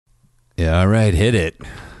Yeah, all right, hit it.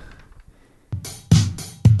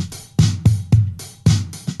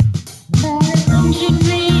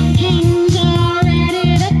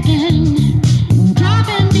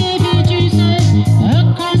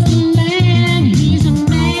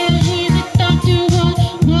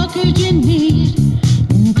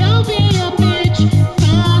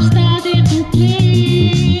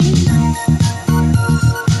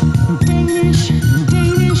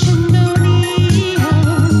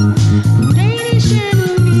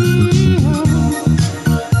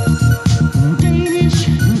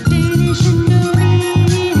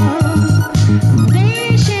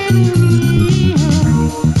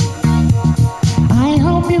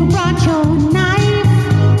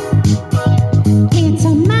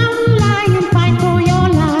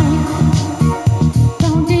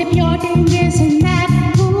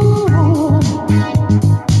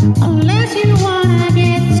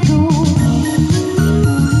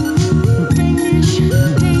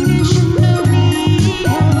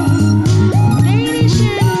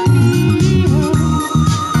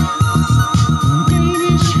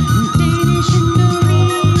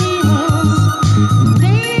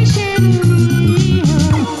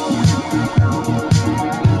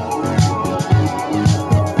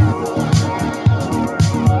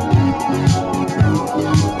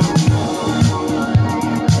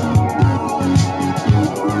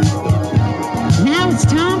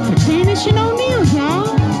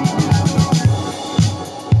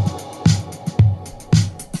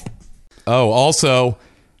 Oh, also,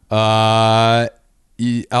 I'll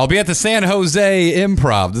be at the San Jose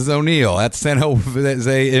Improv. This is O'Neill at San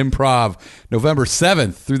Jose Improv, November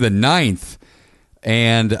 7th through the 9th.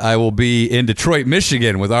 And I will be in Detroit,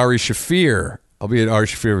 Michigan with Ari Shaffir. I'll be at Ari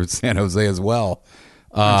Shaffir with San Jose as well.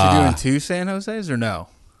 Aren't you doing 2 San Jose's or no?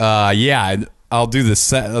 Yeah, I'll do the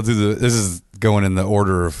set. This is going in the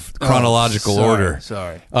order of chronological order.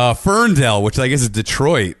 Sorry. Ferndale, which I guess is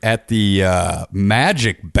Detroit, at the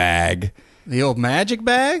Magic Bag. The old Magic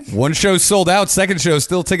Bag? One show sold out. Second show,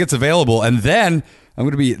 still tickets available. And then I'm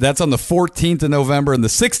going to be, that's on the 14th of November. And the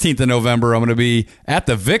 16th of November, I'm going to be at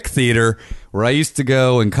the Vic Theater, where I used to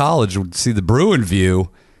go in college to see the Bruin View.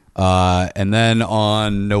 And then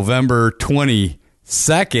on November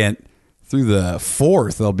 22nd through the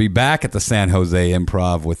 4th, I'll be back at the San Jose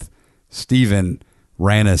Improv with Steven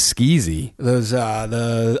Ranaschisi. Those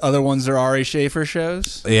the other ones are Ari Schaefer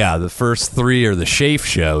shows? Yeah, the first 3 are the Schaefer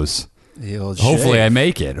shows. The old Hopefully Schaefer. I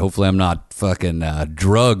make it. Hopefully I'm not fucking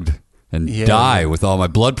drugged and die with all my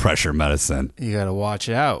blood pressure medicine. You got to watch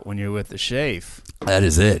out when you're with the Schaefer. That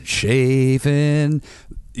is it. Shaving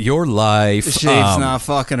your life. The Schaef's not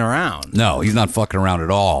fucking around. No, he's not fucking around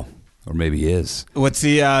at all. Or maybe he is. What's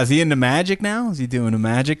he? Is he into magic now? Is he doing a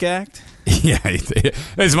magic act? Yeah,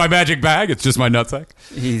 it's my magic bag. It's just my nutsack.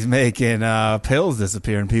 He's making pills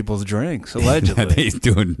disappear in people's drinks, allegedly.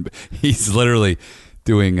 He's literally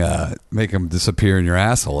doing make them disappear in your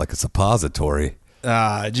asshole like a suppository.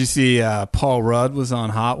 Did you see Paul Rudd was on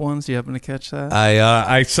Hot Ones? You happen to catch that?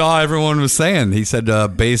 I saw everyone was saying. He said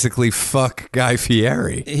basically fuck Guy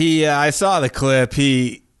Fieri. I saw the clip.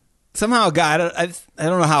 He somehow got it. I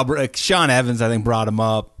don't know how. Sean Evans, I think, brought him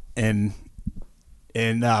up, and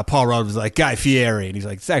Paul Rudd was like Guy Fieri, and he's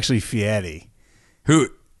like, it's actually Fieri. Who?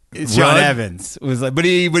 It's Sean Evans was like, but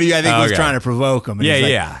he I think was trying to provoke him. And yeah, he's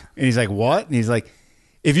like, yeah. And he's like, what? And he's like,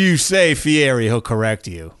 if you say Fieri, he'll correct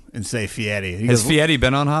you and say Fieri. He Has goes, Fieri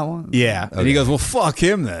been on Hot One? yeah. Okay. And he goes, well, fuck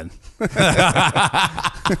him then.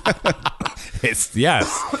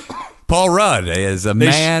 Yes. Paul Rudd is a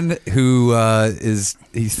man who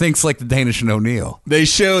he thinks like the Danish and O'Neill. They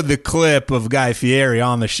showed the clip of Guy Fieri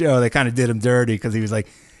on the show. They kind of did him dirty because he was like,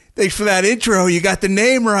 thanks for that intro. You got the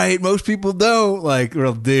name right. Most people don't. Like,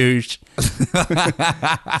 real douche.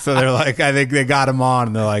 So they're like, I think they got him on,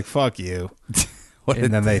 and they're like, fuck you.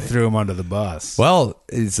 And then they threw him under the bus. Well,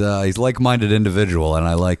 he's like-minded individual, and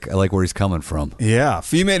I like where he's coming from. Yeah,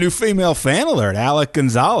 new female fan alert. Alec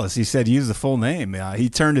Gonzalez. He said use the full name. He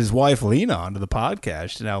turned his wife Lena onto the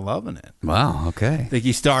podcast. She's now loving it. Wow. Okay. I think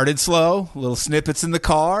he started slow, little snippets in the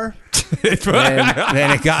car.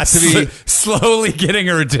 then it got to be slowly getting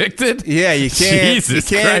her addicted. Yeah, you can't.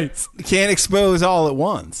 Christ. You can't expose all at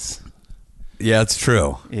once. Yeah, it's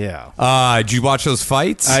true. Yeah. Did you watch those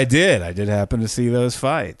fights? I did. I did happen to see those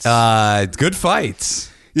fights. Good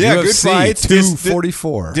fights. Yeah, UFC good fights.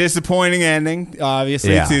 244. Disappointing ending,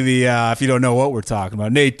 obviously, to the, if you don't know what we're talking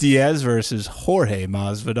about, Nate Diaz versus Jorge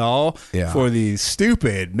Masvidal for the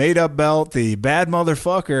stupid made-up belt, the bad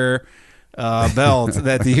motherfucker belt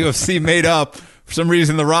that the UFC made up For some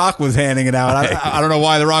reason, The Rock was handing it out. I don't know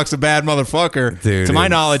why The Rock's a bad motherfucker. Dude, to my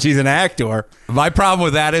knowledge, he's an actor. My problem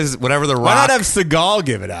with that is whatever The Rock. Why not have Seagal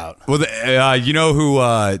give it out? Well, you know who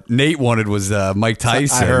Nate wanted was Mike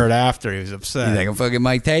Tyson. I heard after he was upset. You think I'm fucking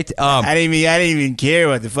Mike Tyson? I didn't even care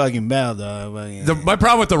what the fucking bell, dog. My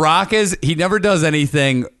problem with The Rock is he never does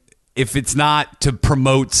anything if it's not to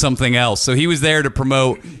promote something else. So he was there to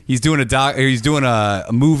promote. He's doing a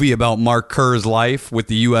movie about Mark Kerr's life with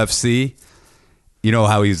the UFC. You know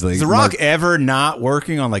how he's like. Is The Rock ever not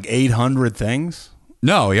working on like 800 things?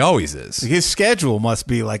 No, he always is. His schedule must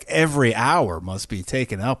be like every hour must be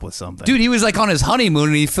taken up with something. Dude, he was like on his honeymoon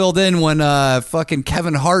and he filled in when fucking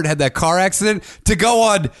Kevin Hart had that car accident to go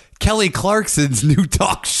on Kelly Clarkson's new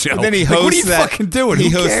talk show. And then he hosts what are you that, fucking doing? He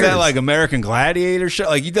Who hosts cares? that like American Gladiator show.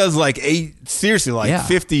 Like he does like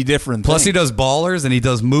 50 different Plus things. he does Ballers and he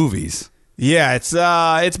does movies. Yeah,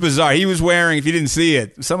 it's bizarre. He was wearing, if you didn't see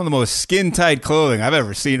it, some of the most skin tight clothing I've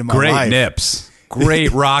ever seen in my life. Great nips.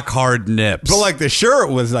 Great rock hard nips. But like the shirt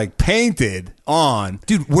was like painted on.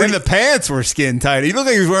 Dude, when the pants were skin tight. He looked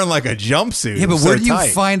like he was wearing like a jumpsuit. Yeah, but so where do you tight.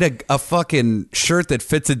 find a fucking shirt that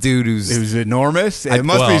fits a dude who's... It was enormous. It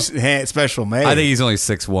must be special made. I think he's only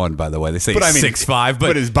 6'1", by the way. They say But I he's mean, 6'5",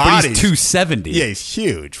 but his body, he's 270. Yeah, he's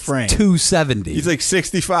huge. Frame 270. He's like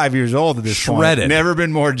 65 years old at this Shredded. point. Never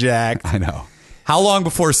been more jacked. I know. How long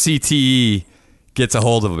before CTE gets a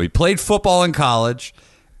hold of him? He played football in college,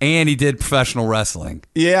 and he did professional wrestling.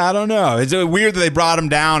 Yeah, I don't know. It's weird that they brought him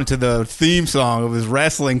down to the theme song of his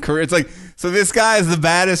wrestling career. It's like, so this guy is the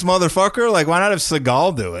baddest motherfucker. Like, why not have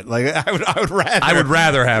Seagal do it? Like, I would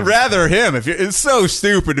rather him. It's so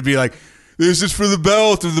stupid to be like, this is for the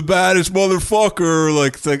belt of the baddest motherfucker.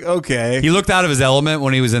 Like, it's like, okay. He looked out of his element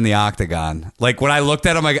when he was in the octagon. Like, when I looked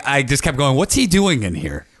at him, I just kept going, what's he doing in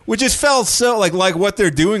here? Which just felt so like what they're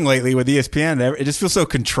doing lately with ESPN. It just feels so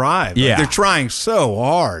contrived. Yeah, like they're trying so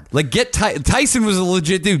hard. Like Tyson was a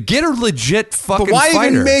legit dude. Get a legit fucking. But why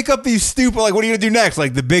fighter. even make up these stupid? Like, what are you gonna do next?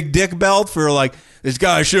 Like the big dick belt for like this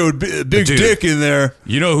guy showed big dick in there.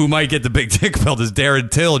 You know who might get the big dick belt is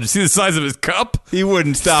Darren Till. Did you see the size of his cup? He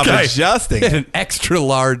wouldn't stop adjusting. He had an extra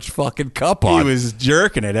large fucking cup on. He was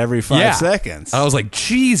jerking it every 5 seconds. I was like,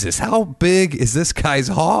 Jesus, how big is this guy's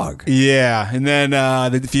hog? Yeah, and then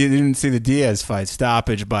if you didn't see the Diaz fight,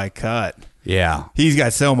 stoppage by cut. Yeah. He's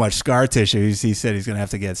got so much scar tissue. He said he's going to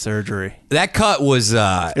have to get surgery. That cut was...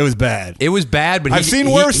 it was bad. It was bad, but I've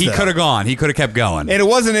seen worse, He though. could have gone. He could have kept going. And it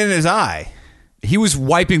wasn't in his eye. He was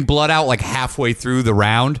wiping blood out like halfway through the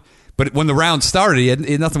round, but when the round started,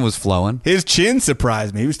 nothing was flowing. His chin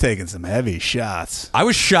surprised me. He was taking some heavy shots. I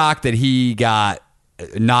was shocked that he got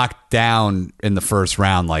knocked down in the first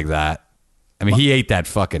round like that. I mean, he ate that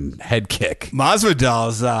fucking head kick.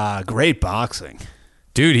 Masvidal's great boxing.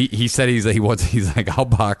 Dude, he said he's like, I'll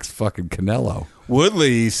box fucking Canelo.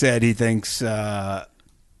 Woodley said he thinks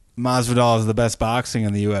Masvidal is the best boxing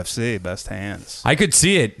in the UFC, best hands. I could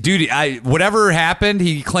see it. Dude, whatever happened,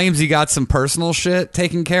 he claims he got some personal shit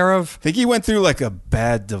taken care of. I think he went through like a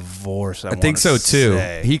bad divorce. I think so too.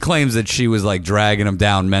 Say. He claims that she was like dragging him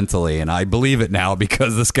down mentally, and I believe it now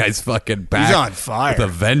because this guy's fucking back. He's on fire with a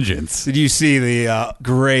vengeance. Did you see the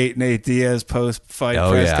great Nate Diaz post-fight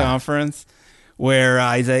press conference? Where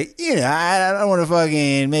he's like, I don't want to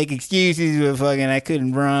fucking make excuses, but fucking I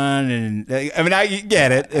couldn't run, and I mean, I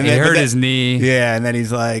get it. And he hurt his knee. Yeah, and then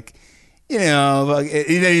he's like, but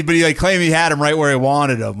he like claimed he had him right where he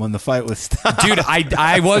wanted him when the fight was stopped. Dude,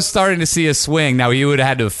 I was starting to see a swing. Now he would have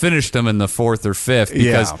had to have finished him in the fourth or fifth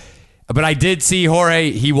because, but I did see Jorge.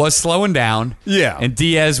 He was slowing down. Yeah, and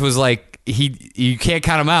Diaz was like. You can't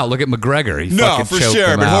count him out. Look at McGregor. No, for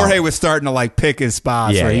sure. But Jorge was starting to like pick his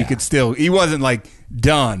spots where he could still. He wasn't like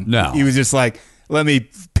done. No, he was just like, let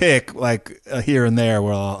me pick like here and there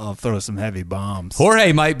where I'll throw some heavy bombs.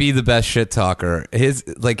 Jorge might be the best shit talker. His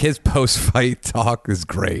post fight talk is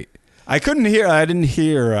great. I didn't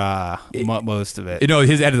hear most of it.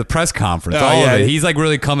 His at the press conference. All of it. He's like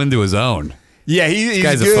really coming to his own. Yeah, he's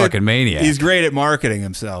guy's good. A fucking maniac. He's great at marketing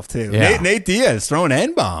himself too. Yeah. Nate Diaz throwing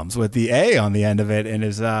N-bombs with the A on the end of it in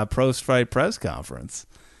his post-fight press conference.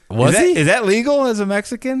 Is that legal as a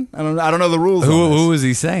Mexican? I don't know the rules. Who was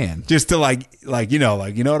he saying? Just to like you know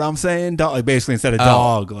what I'm saying? Like basically instead of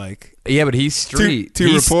dog, like yeah, but he's street.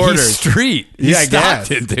 Two reporters. He's street. He's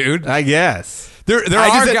Stockton, dude. I guess there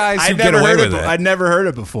are guys who get away with it. I'd never heard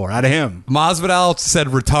it before out of him. Masvidal said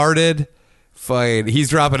retarded. Fine. He's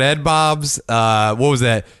dropping N-bombs. What was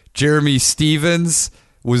that? Jeremy Stevens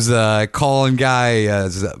was calling guy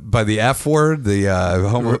by the F word, the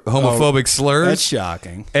homophobic slurs. That's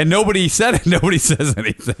shocking. And nobody said it. Nobody says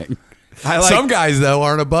anything. Some guys, though,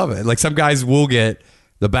 aren't above it. Like some guys will get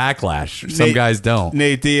the backlash. Some guys don't.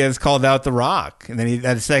 Nate Diaz called out The Rock, and then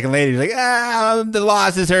a second later, he's like, the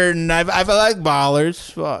loss is hurting. I like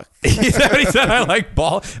ballers. Fuck. He said, I like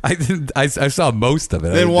ball. I saw most of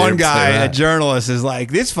it. Then one guy, a journalist, is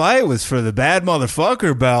like, this fight was for the bad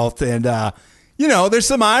motherfucker belt, and there's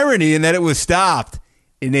some irony in that it was stopped.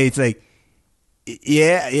 And Nate's like,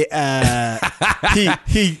 yeah.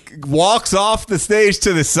 He walks off the stage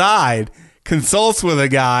to the side, consults with a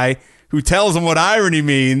guy who tells him what irony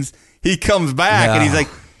means. He comes back and he's like,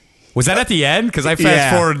 was that at the end? Because I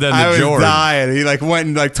fast forwarded then to Jordan. I was dying. He went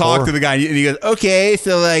and talked to the guy, and he goes, okay,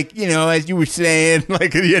 so as you were saying,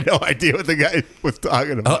 he had no idea what the guy was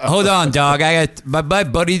talking about. Hold on, dog. I got my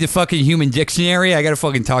buddy, the fucking Human Dictionary. I got to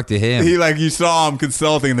fucking talk to him. He you saw him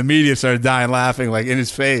consulting, and the media started dying laughing in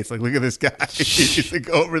his face. Look at this guy. He's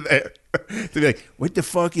go over there. To be like, what the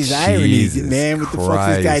fuck is irony, man? What the fuck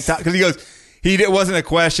is this guy talking? Because he goes, it wasn't a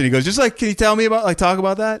question. He goes, just can you tell me about, talk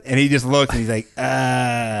about that? And he just looked and he's like,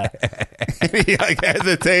 and he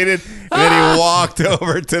hesitated. And then he walked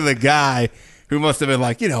over to the guy who must have been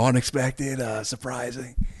unexpected,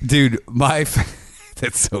 surprising. Dude,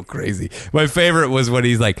 that's so crazy. My favorite was when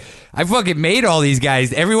he's like, I fucking made all these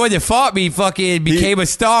guys. Everyone that fought me fucking became a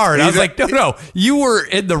star. And I was like, no, you were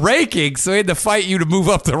in the rankings, so I had to fight you to move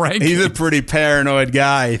up the rankings. He's a pretty paranoid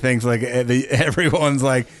guy. He thinks everyone's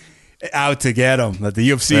out to get him, that the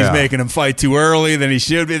UFC is making him fight too early than he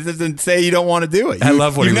should. It doesn't say you don't want to do it. I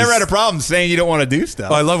love what you've never had a problem saying you don't want to do stuff.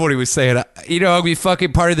 Oh, I love what he was saying. I'll be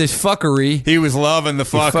fucking part of this fuckery. He was loving the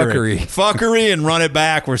fuckery. Fuckery and run it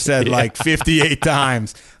back were said 58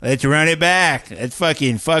 times. Let's run it back. That's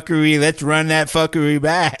fucking fuckery. Let's run that fuckery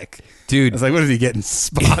back. Dude. I was like, what is he getting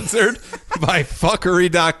sponsored by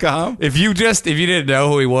fuckery.com? If you didn't know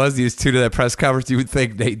who he was tuned to that press conference, you would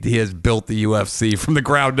think Nate Diaz built the UFC from the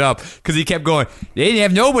ground up, because he kept going, they didn't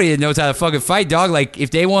have nobody that knows how to fucking fight, dog.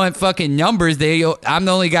 If they want fucking numbers, I'm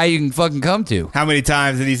the only guy you can fucking come to. How many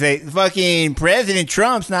times did he say, fucking President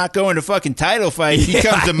Trump's not going to fucking title fights. He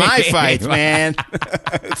comes to my fights, man.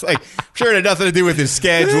 It's sure it had nothing to do with his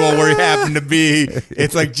schedule where he happened to be.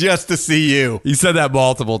 It's just to see you. He said that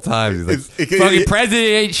multiple times. Fucking president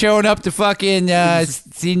ain't showing up to fucking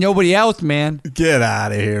see nobody else, man. Get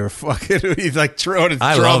out of here. Fucking, he's throwing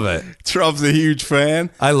I love it. Trump's a huge fan.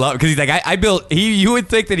 I love it, because he's I built, you would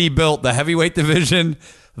think that he built the heavyweight division,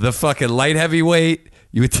 the fucking light heavyweight.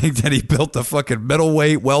 You would think that he built the fucking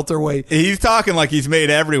middleweight, welterweight. He's talking he's made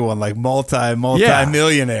everyone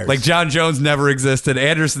multi-millionaires. John Jones never existed.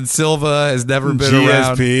 Anderson Silva has never been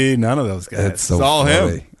around. GSP, none of those guys. It's all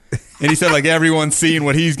funny. him. And he said everyone's seeing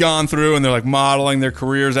what he's gone through, and they're modeling their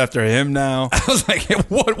careers after him now. I was in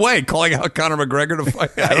what way? Calling out Conor McGregor to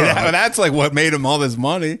fight? That's what made him all this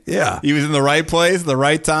money. Yeah. He was in the right place, the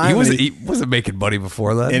right time. He wasn't making money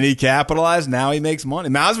before that. And he capitalized. Now he makes money.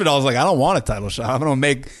 Masvidal's I don't want a title shot.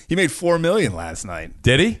 He made $4 million last night.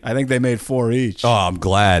 Did he? I think they made 4 each. Oh, I'm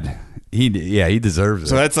glad. He deserves it.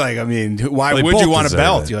 So that's why would you want a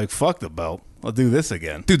belt? You're fuck the belt. I'll do this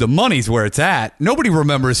again. Dude, the money's where it's at. Nobody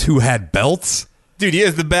remembers who had belts. Dude, he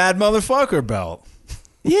has the bad motherfucker belt.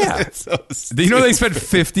 Yeah. It's so Do you know they spent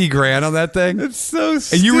 $50,000 on that thing? It's so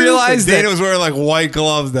stupid. And you realize Dana was wearing white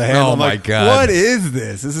gloves to handle. Oh my God. What is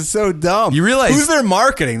this? This is so dumb. You realize who's their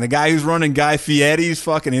marketing? The guy who's running Guy Fieri's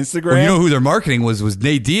fucking Instagram? Well, you know who their marketing was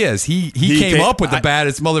Nate Diaz. He came up with the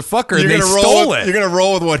baddest motherfucker, and they stole it. You're going to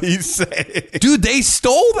roll with what he's saying. Dude, they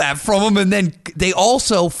stole that from him, and then they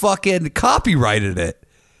also fucking copyrighted it.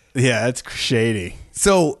 Yeah, that's shady.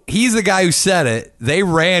 So he's the guy who said it. They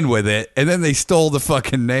ran with it, and then they stole the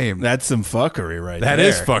fucking name. That's some fuckery right there. That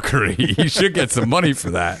is fuckery. You should get some money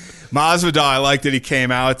for that. Masvidal, I like that he came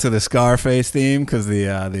out to the Scarface theme, because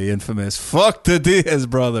the infamous "fuck the Diaz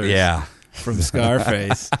brothers." Yeah, from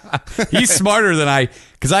Scarface. He's smarter than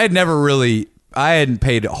because I hadn't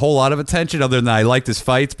paid a whole lot of attention, other than I liked his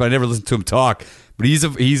fights, but I never listened to him talk. But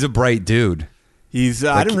he's a bright dude.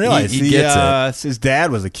 I didn't realize he gets it. His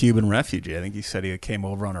dad was a Cuban refugee. I think he said he came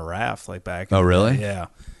over on a raft back. Oh, really? Yeah.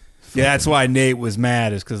 Yeah, that's why Nate was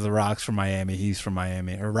mad, is because The Rock's from Miami. He's from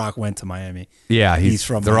Miami. Or Rock went to Miami. Yeah, he's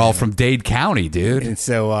from They're Miami. all from Dade County, dude. And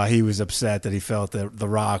so he was upset that he felt that The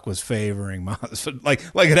Rock was favoring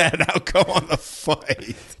Masvidal. Like it had an outcome on the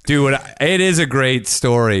fight. Dude, it is a great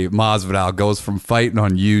story. Masvidal goes from fighting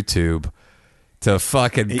on YouTube to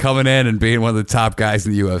fucking coming in and being one of the top guys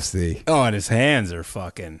in the UFC. Oh, and his hands are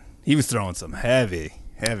fucking... He was throwing some heavy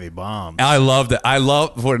bombs. I loved it. I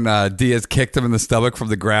loved when Diaz kicked him in the stomach from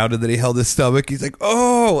the ground, and then he held his stomach. He's like,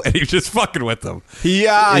 oh, and he was just fucking with him. He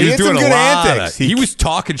was doing some good antics. He was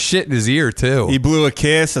talking shit in his ear, too. He blew a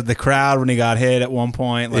kiss at the crowd when he got hit at one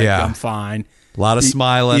point. I'm fine. A lot of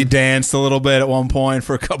smiling. He danced a little bit at one point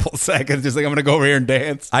for a couple of seconds, just like, I'm going to go over here and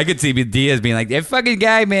dance. I could see Diaz being like, that fucking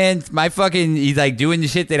guy, man, he's like doing the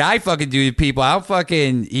shit that I fucking do to people.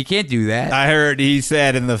 He can't do that. I heard he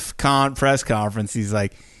said in the press conference, he's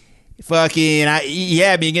like, he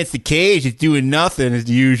had me against the cage, just doing nothing as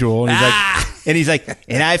usual. And he's like, so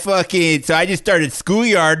I just started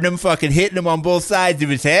schoolyarding him, fucking hitting him on both sides of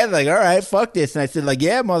his head. Like, all right, fuck this. And I said, like,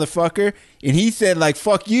 yeah, motherfucker. And he said, like,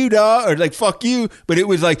 fuck you, dog, or like, fuck you. But it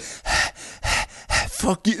was like,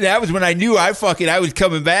 fuck you. That was when I knew I was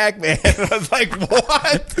coming back, man. I was like,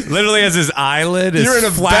 what? Literally, as his eyelid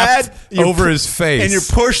is flapped over his face. And you're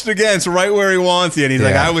pushed against right where he wants you. And he's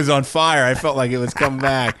like, I was on fire. I felt like it was coming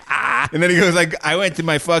back. And then he goes, like, I went to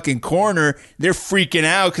my fucking corner. They're freaking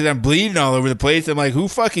out because I'm bleeding all over the place. I'm like, who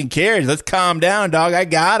fucking cares? Let's calm down, dog. I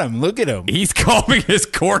got him. Look at him. He's calming his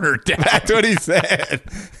corner down. That's what he said.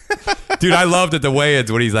 Dude, I loved at the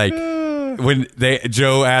weigh-ins when he's like,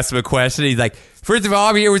 Joe asked him a question, he's like, first of all,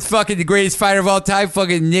 I'm here with fucking the greatest fighter of all time,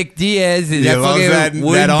 fucking Nick Diaz. And he loves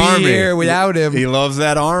that army. Be here without him. He loves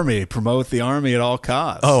that army. Promote the army at all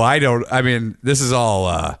costs. Oh,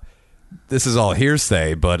 this is all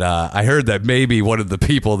hearsay, but I heard that maybe one of the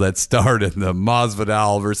people that starred in the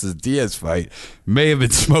Masvidal versus Diaz fight may have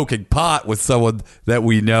been smoking pot with someone that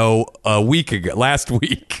we know last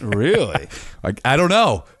week. Really? I don't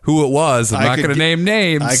know who it was. I'm not going to name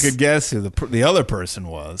names. I could guess who the other person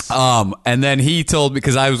was. And then he told me,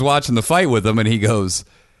 because I was watching the fight with him, and he goes,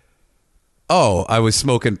 oh, I was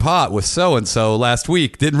smoking pot with so-and-so last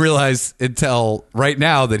week. Didn't realize until right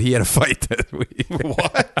now that he had a fight that week.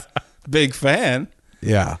 What? Big fan.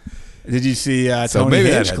 Yeah. Did you see Tony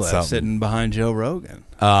Hinchcliffe sitting behind Joe Rogan?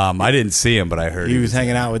 I didn't see him, but I heard he was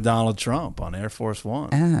hanging out with Donald Trump on Air Force One.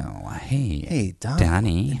 Oh, hey,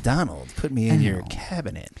 Donnie. Donald, put me in your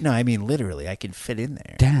cabinet. No, I mean literally, I can fit in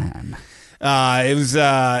there. Damn. It was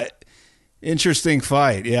interesting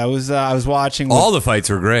fight. Yeah, I was watching. All the fights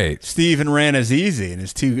were great. Steven Ranazizi and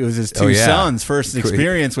his two sons' first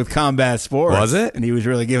experience with combat sports. Was it? And he was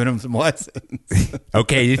really giving them some lessons.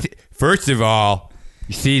 Okay, first of all,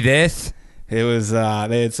 you see this? It was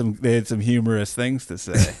they had some humorous things to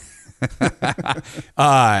say.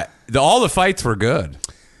 All the fights were good.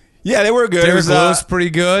 Yeah, they were good. Derek Lewis pretty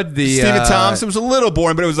good. Stephen Thompson was a little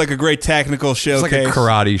boring, but it was like a great technical showcase. It was like a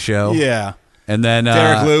karate show. Yeah. And then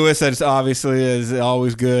Derek Lewis, that's obviously is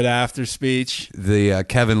always good after speech. The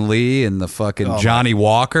Kevin Lee and the fucking Johnny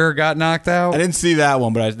Walker got knocked out. I didn't see that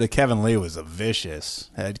one, but the Kevin Lee was a vicious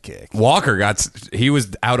head kick. Walker he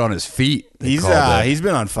was out on his feet. He's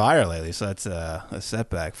been on fire lately, so that's a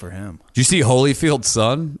setback for him. Did you see Holyfield's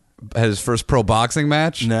son had his first pro boxing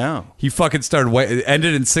match? No. He fucking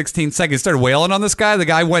ended in 16 seconds. Started wailing on this guy. The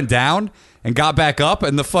guy went down and got back up,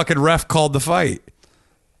 and the fucking ref called the fight.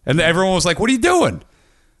 And everyone was like, what are you doing?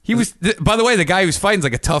 He was, by the way, the guy who's fighting's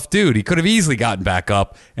like a tough dude. He could have easily gotten back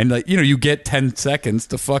up. And, like, you get 10 seconds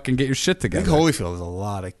to fucking get your shit together. I think Holyfield has a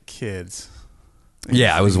lot of kids.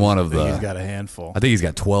 Yeah, I was one of the. He's got a handful. I think he's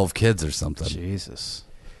got 12 kids or something. Jesus.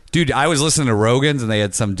 Dude, I was listening to Rogan's, and they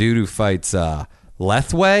had some dude who fights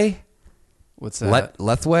Lethwei. What's that?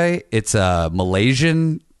 Lethwei. It's a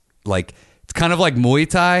Malaysian, it's kind of like Muay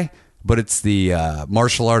Thai, but it's the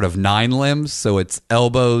martial art of 9 limbs. So it's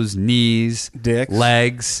elbows, knees, dicks,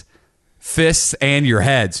 legs, fists, and your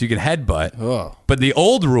head. So you can headbutt. Oh. But the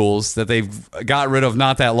old rules that they've got rid of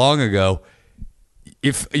not that long ago,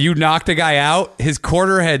 if you knocked a guy out, his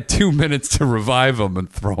corner had 2 minutes to revive him and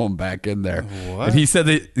throw him back in there. What? And he said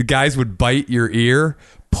that the guys would bite your ear,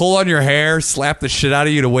 pull on your hair, slap the shit out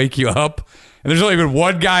of you to wake you up. And there's only been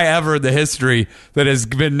one guy ever in the history that has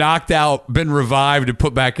been knocked out, been revived, and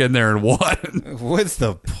put back in there and won. What's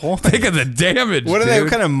the point? Think of the damage. What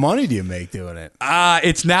kind of money do you make doing it?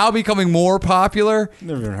 It's now becoming more popular.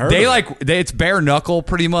 Never even heard of it. It's bare knuckle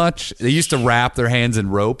pretty much. They used to wrap their hands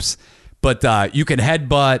in ropes, but you can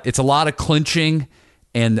headbutt. It's a lot of clinching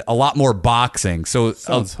and a lot more boxing. So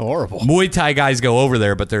sounds horrible. Muay Thai guys go over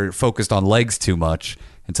there, but they're focused on legs too much.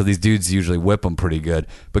 And so these dudes usually whip them pretty good.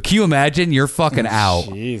 But can you imagine you're fucking out?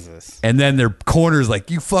 Jesus. And then their corner's like,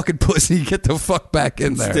 you fucking pussy, get the fuck back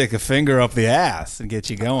in there. Stick a finger up the ass and get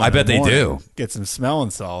you going. I bet they do. Get some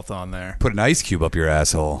smelling salt on there. Put an ice cube up your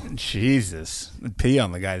asshole. Jesus. Pee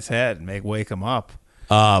on the guy's head and wake him up.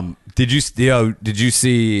 Did you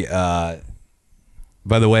see, by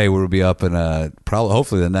the way, we'll be up in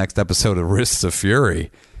hopefully the next episode of Wrists of Fury.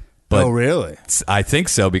 But oh, really? I think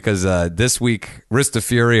so, because this week, Wrist of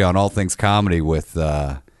Fury on All Things Comedy with,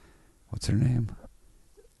 what's her name?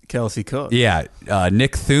 Kelsey Cook. Yeah,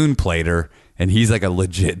 Nick Thune played her, and he's like a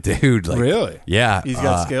legit dude. Like, Really? Yeah. He's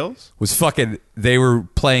got skills? Was fucking, they were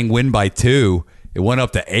playing win by 2. It went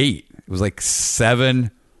up to 8. It was like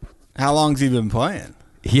 7. How long's he been playing?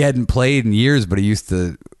 He hadn't played in years, but he used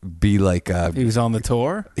to be like He was on the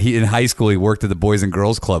tour? he in high school. He worked at the Boys and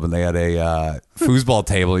Girls Club, and they had a foosball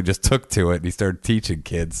table. He just took to it, and he started teaching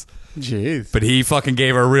kids. Jeez. But he fucking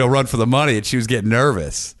gave her a real run for the money, and she was getting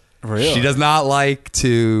nervous. Really? She does not like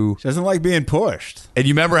to. She doesn't like being pushed. And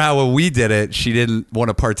you remember how when we did it, she didn't want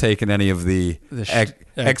to partake in any of the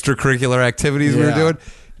extracurricular activities we were Yeah. doing.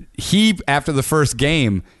 He, after the first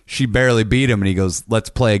game, she barely beat him, and he goes, "Let's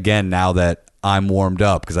play again now that I'm warmed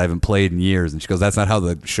up because I haven't played in years." And she goes, "That's not how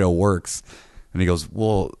the show works." And he goes,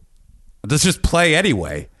 "Well, let's just play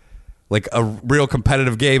anyway, like a real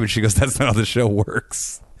competitive game." And she goes, "That's not how the show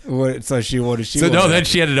works." What did she So want? no, then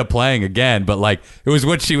she ended up playing again, but like it was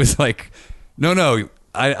when she was like, "No,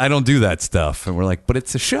 I don't do that stuff." And we're like, "But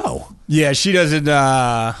it's a show." Yeah, she doesn't.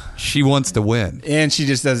 She wants to win. And she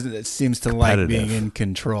just doesn't. It seems to like Competitive. being in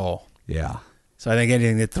control. Yeah. So I think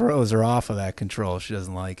anything that throws her off of that control, she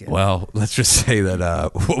doesn't like it. Well, let's just say that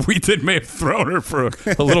what we did may have thrown her for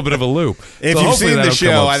a little bit of a loop. If So you've hopefully seen the that'll come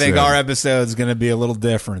show, up I think soon. our episode is going to be a little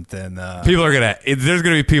different than. People are there's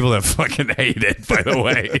gonna be people that fucking hate it, by the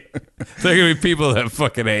way. There are gonna be people that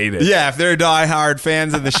fucking hate it. Yeah, if they're diehard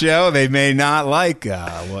fans of the show, they may not like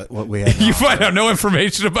what we have. You find out no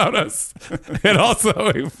information about us. And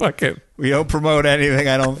also We don't promote anything,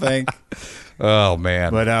 I don't think. oh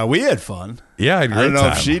man. But we had fun. Yeah, I had a I don't great know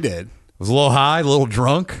time. if she did. Was a little high, a little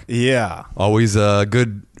drunk. Yeah. Always a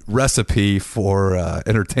good recipe for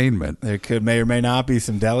entertainment. There may or may not be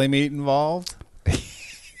some deli meat involved.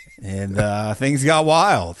 And things got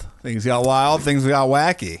wild. Things got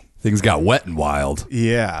wacky. Things got wet and wild.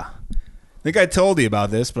 Yeah. I think I told you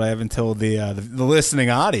about this, but I haven't told the listening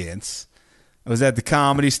audience. I was at the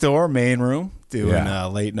Comedy Store main room doing a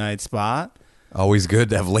late night spot. Always good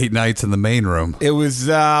to have late nights in the main room. It was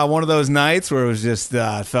one of those nights where it was just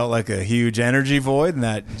felt like a huge energy void in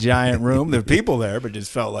that giant room. There were people there, but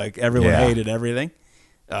just felt like everyone hated everything.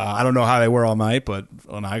 I don't know how they were all night, but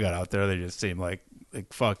when I got out there, they just seemed like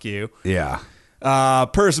fuck you. Yeah.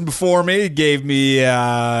 Person before me gave me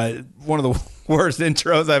one of the worst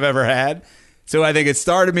intros I've ever had. So I think it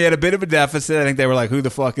started me at a bit of a deficit. I think they were like, who the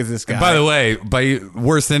fuck is this guy? By the way, by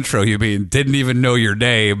worst intro, you mean didn't even know your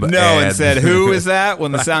name. No, and said, who is that?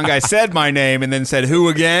 When the sound guy said my name and then said, who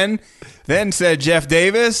again? Then said Jeff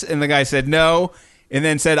Davis, and the guy said no, and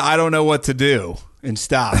then said, I don't know what to do, and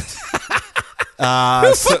stopped.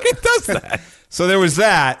 Who fucking does that? So there was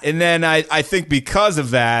that, and then I think because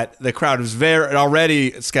of that, the crowd was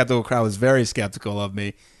already skeptical. Crowd was very skeptical of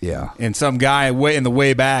me. Yeah. And some guy in the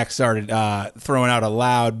way back started throwing out a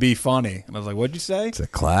loud "Be funny," and I was like, "What'd you say?" It's a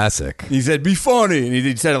classic. He said, "Be funny," and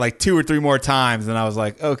he said it like 2 or 3 more times, and I was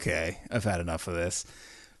like, "Okay, I've had enough of this."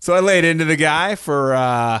 So I laid into the guy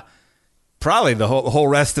for probably the whole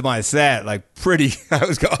rest of my set. Like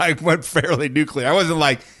I went fairly nuclear. I wasn't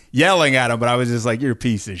like yelling at him, but I was just like, "You're a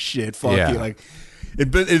piece of shit, fuck you." Like,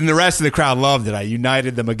 and the rest of the crowd loved it. I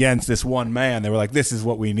united them against this one man. They were like, "This is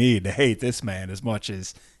what we need to hate this man as much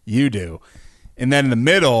as you do." And then in the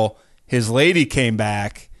middle, his lady came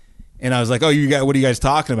back, and I was like, "Oh, what are you guys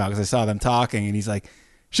talking about?" Because I saw them talking, and he's like,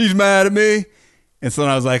 "She's mad at me." And so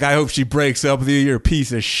then I was like, "I hope she breaks up with you. You're a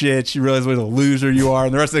piece of shit. She realizes what a loser you are."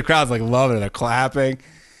 And the rest of the crowd's like loving it. They're clapping.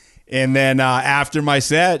 And then after my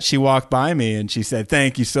set, she walked by me and she said,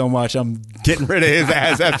 "Thank you so much. I'm getting rid of his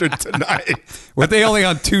ass after tonight." Were they only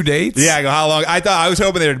on 2 dates? Yeah, I go, "How long?" I was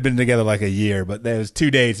hoping they had been together like a year, but there was 2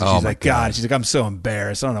 dates. And Oh, she's my like, God. "God," she's like, "I'm so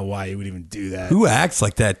embarrassed. I don't know why you would even do that." Who acts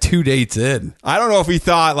like that 2 dates in? I don't know if he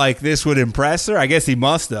thought like this would impress her. I guess he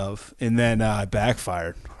must have. And then it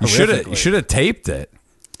backfired. You should have taped it.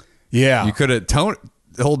 Yeah. You could have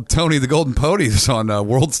old Tony the Golden Ponies on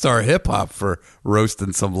World Star Hip Hop for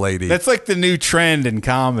roasting some lady. That's like the new trend in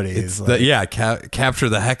comedy. It's like, capture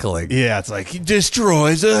the heckling. yeah, it's like he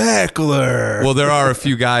destroys a heckler. Well, there are a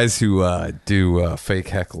few guys who do fake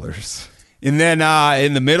hecklers. And then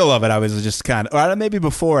in the middle of it, I was just kind of, or maybe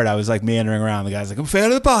before it, I was like meandering around. The guy's like, "I'm a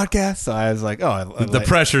fan of the podcast." So I was like, "Oh, The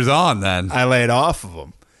pressure's on then. I laid off of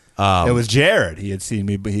him." It was Jared. He had seen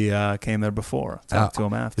me, but he came there before. Talked to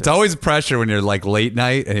him after. It's always pressure when you're like late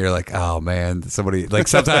night and you're like, "Oh man, somebody." Like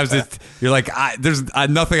sometimes you're like, "There's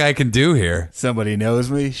nothing I can do here." Somebody knows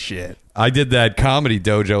me. Shit. I did that comedy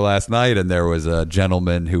dojo last night, and there was a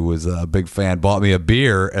gentleman who was a big fan, bought me a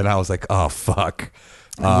beer, and I was like, "Oh fuck."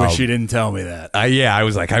 I wish you didn't tell me that. I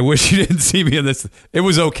was like, I wish you didn't see me in this. It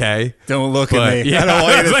was okay. Don't look But, at me. yeah, I don't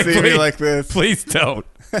want I you was to see me please- like this. Please don't.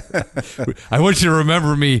 I want you to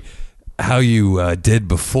remember me how you did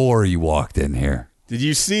before you walked in here. Did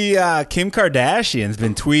you see Kim Kardashian's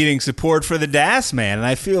been tweeting support for the Das Man? And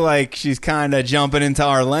I feel like she's kind of jumping into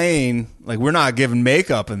our lane. Like, we're not giving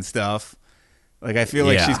makeup and stuff. Like, I feel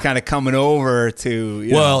like she's kind of coming over to,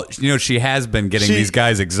 you know. She has been getting these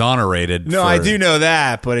guys exonerated. No, I do know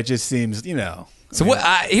that, but it just seems, So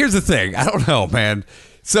here's the thing. I don't know, man.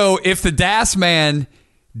 So if the Das Man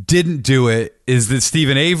didn't do it, is the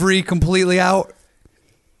Stephen Avery completely out?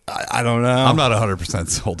 I don't know. I'm not 100%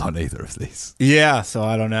 sold on either of these. Yeah, so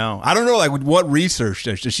I don't know. I don't know, like, what research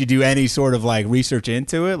does she do? Any sort of, like, research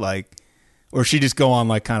into it? Like, or she just go on,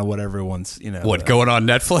 like, kind of what everyone's, going on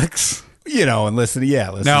Netflix? And listen.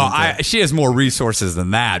 No, she has more resources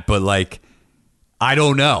than that, but, like, I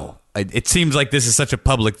don't know. It seems like this is such a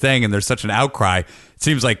public thing and there's such an outcry. It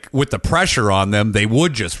seems like with the pressure on them, they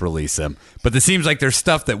would just release him. But it seems like there's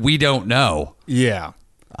stuff that we don't know. Yeah.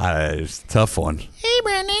 It's a tough one. Hey,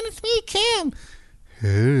 Brandon, it's me, Kim.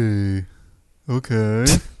 Hey. Okay.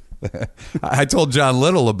 I told John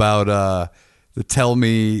Little about the Tell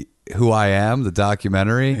Me Who I Am, the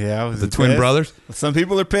documentary. Yeah, the twin brothers. Some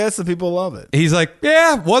people are pissed, some people love it. He's like,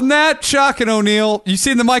 yeah, wasn't that shocking, O'Neill? You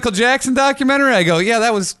seen the Michael Jackson documentary? I go, yeah,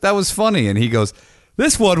 that was funny. And he goes,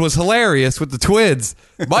 this one was hilarious with the twins.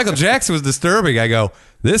 Michael Jackson was disturbing. I go,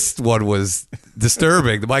 this one was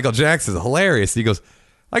disturbing. The Michael Jackson is hilarious. He goes,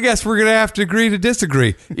 I guess we're going to have to agree to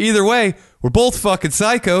disagree. Either way, we're both fucking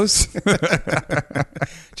psychos.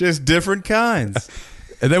 Just different kinds.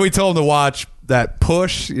 And then we told him to watch that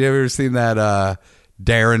Push. You ever seen that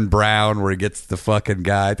Darren Brown where he gets the fucking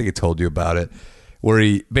guy? I think I told you about it. Where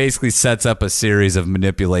he basically sets up a series of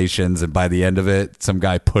manipulations, and by the end of it, some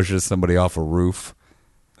guy pushes somebody off a roof.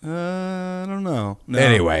 I don't know. No.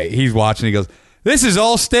 Anyway, he's watching. He goes, this is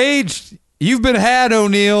all staged. You've been had,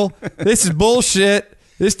 O'Neill. This is bullshit.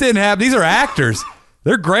 This didn't happen. These are actors.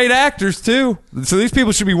 They're great actors, too. So these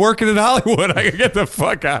people should be working in Hollywood. I can get the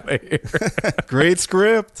fuck out of here. Great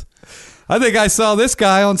script. I think I saw this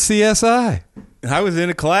guy on CSI. I was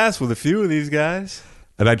in a class with a few of these guys.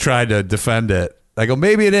 And I tried to defend it. I go,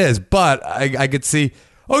 maybe it is. But I could see,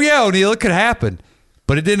 oh, yeah, O'Neill, it could happen.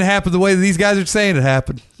 But it didn't happen the way these guys are saying it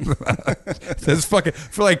happened. There's fucking,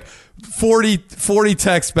 for like 40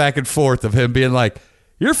 texts back and forth of him being like,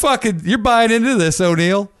 you're buying into this,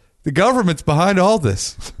 O'Neill. The government's behind all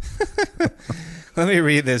this. Let me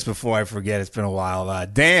read this before I forget. It's been a while.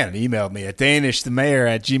 Dan emailed me at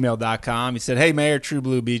danishthemayor@gmail.com. He said, hey, Mayor, True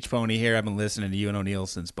Blue Beach Pony here. I've been listening to you and O'Neill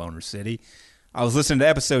since Boner City. I was listening to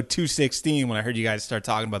episode 216 when I heard you guys start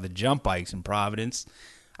talking about the jump bikes in Providence.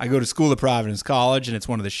 I go to school at Providence College, and it's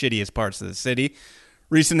one of the shittiest parts of the city.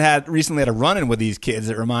 Recently had a run-in with these kids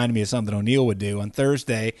that reminded me of something O'Neill would do. On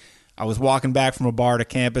Thursday, I was walking back from a bar to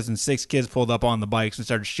campus, and 6 kids pulled up on the bikes and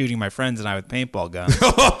started shooting my friends and I with paintball guns.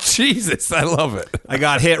 Oh, Jesus. I love it. I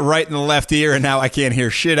got hit right in the left ear, and now I can't hear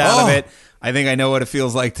shit out of it. I think I know what it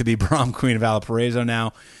feels like to be prom queen of Valparaiso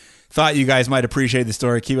now. Thought you guys might appreciate the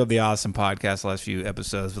story. Keep up the awesome podcast. The last few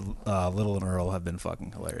episodes with Little and Earl have been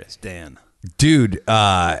fucking hilarious. Dan. Dude,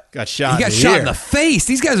 got shot. He got shot in the face.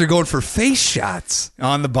 These guys are going for face shots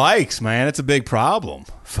on the bikes, man. It's a big problem.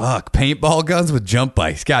 Fuck, paintball guns with jump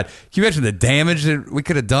bikes. God, can you imagine the damage that we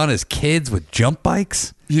could have done as kids with jump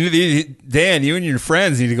bikes? Dan, you and your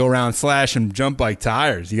friends need to go around slashing jump bike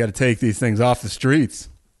tires. You got to take these things off the streets.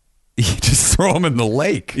 You just throw them in the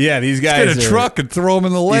lake. Yeah, these guys get a truck and throw them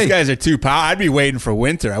in the lake. These guys are too powerful. I'd be waiting for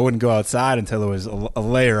winter. I wouldn't go outside until there was a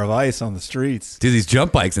layer of ice on the streets. Dude, these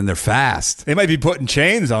jump bikes, and they're fast. They might be putting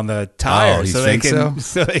chains on the tires so they can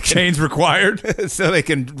chains required so they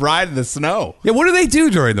can ride in the snow. Yeah, what do they do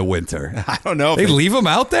during the winter? I don't know. They leave them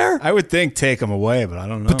out there? I would think take them away, but I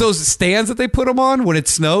don't know. But those stands that they put them on when it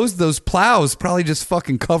snows, those plows probably just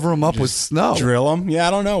fucking cover them up with snow. Drill them? Yeah,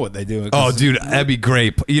 I don't know what they do. Oh, dude, that'd be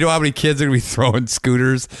great. You know how many kids are going to be throwing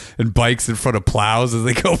scooters and bikes in front of plows as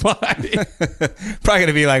they go by? Probably going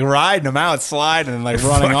to be like riding them out, sliding and like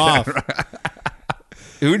running off.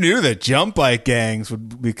 Who knew that jump bike gangs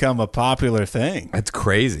would become a popular thing? That's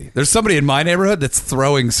crazy. There's somebody in my neighborhood that's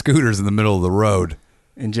throwing scooters in the middle of the road.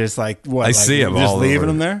 And just like, what? I see them just all leaving over.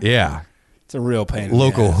 them there? Yeah. It's a real pain.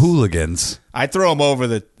 Local hooligans. I throw them over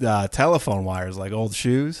the telephone wires like old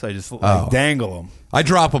shoes. I just dangle them. I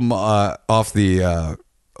drop them off the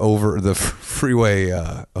over the freeway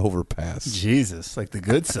overpass. Jesus, like the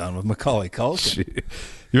Good Son with Macaulay Culkin.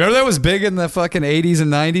 You remember that was big in the fucking 80s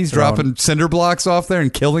and 90s, dropping cinder blocks off there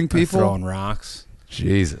and killing people? Throwing rocks.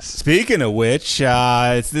 Jesus. Speaking of which,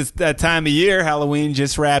 it's that time of year. Halloween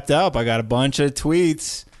just wrapped up. I got a bunch of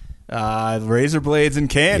tweets Razor blades and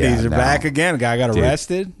candies Yeah, are no. back again. A guy got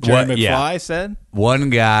arrested. Jerry What- yeah. McFly said. One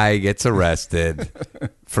guy gets arrested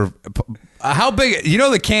for how big? You know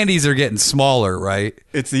the candies are getting smaller, right?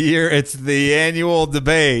 It's the annual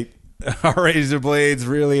debate. Are razor blades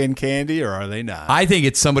really in candy or are they not? I think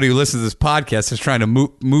it's somebody who listens to this podcast is trying to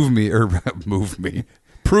move me or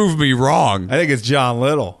prove me wrong. I think it's John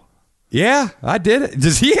Little. Yeah, I did it.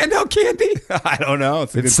 Does he hand out candy? I don't know.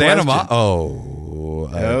 It's a good It's Santa question. Oh,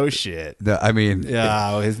 Oh shit. I mean,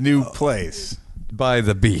 Yeah, his new place. by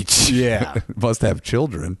the beach. Yeah. Must have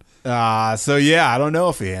children. So yeah, I don't know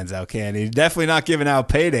if he hands out candy. He's definitely not giving out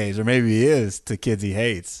paydays, or maybe he is to kids he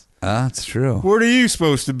hates. That's true. What are you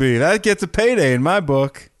supposed to be? That gets a payday in my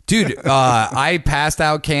book. Dude, I passed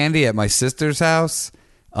out candy at my sister's house.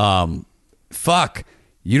 Fuck,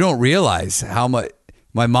 you don't realize how much.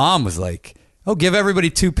 My mom was like, "Oh, give everybody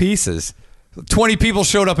 2 pieces." 20 people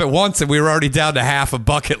showed up at once, and we were already down to half a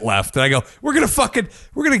bucket left. And I go, "We're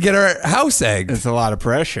gonna get our house egged." It's a lot of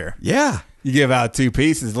pressure. Yeah. You give out 2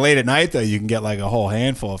 pieces. Late at night, though, you can get like a whole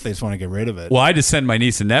handful if they just want to get rid of it. Well, I just send my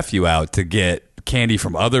niece and nephew out to get candy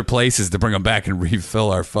from other places to bring them back and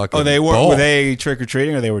refill our fucking. Oh, they were bowl. were they trick or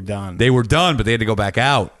treating, or they were done? They were done, but they had to go back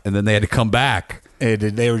out, and then they had to come back.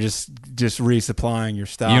 They were just resupplying your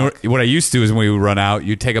stock. You know what I used to do is when we would run out,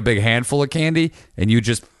 you'd take a big handful of candy and you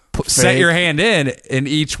just set your hand in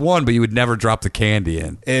each one, but you would never drop the candy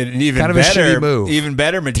in. And an even Kind of a better, shitty move. even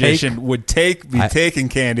better magician would be taking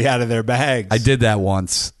candy out of their bags. I did that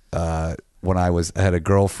once when I had a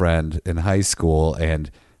girlfriend in high school,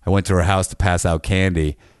 and I went to her house to pass out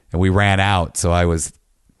candy, and we ran out. So I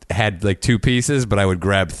had like 2 pieces, but I would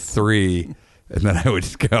grab 3, and then I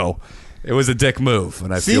would go. It was a dick move,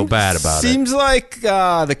 and I feel bad about it. Seems like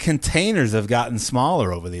the containers have gotten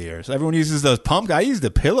smaller over the years. Everyone uses those pump. I used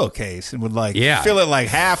a pillowcase and would fill it like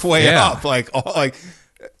halfway up.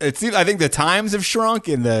 It seems. I think the times have shrunk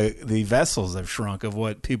and the vessels have shrunk of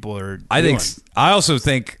what people are doing. I also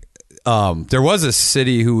think there was a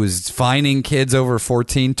city who was fining kids over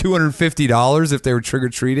 14 $250 if they were trick or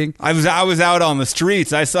treating. I was out on the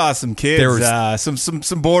streets. I saw some kids, some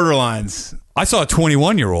borderlines. I saw a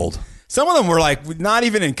 21-year-old. Some of them were like not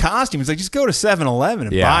even in costumes. Like just go to 7-Eleven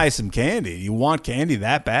and buy some candy. You want candy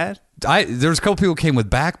that bad? There was a couple people who came with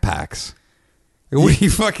backpacks. What do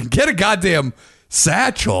you fucking get a goddamn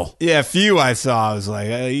satchel? Yeah, a few I saw. I was like,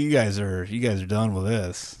 you guys are done with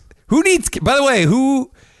this. Who needs? By the way,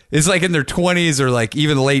 who is like in their 20s or like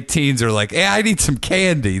even late teens are like, hey, I need some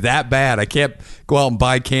candy that bad. I can't go out and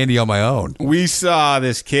buy candy on my own. We saw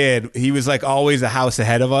this kid. He was like always a house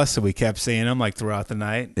ahead of us, so we kept seeing him like throughout the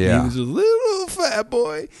night. Yeah. He was a little fat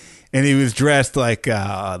boy, and he was dressed like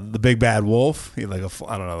the big bad wolf. He had like a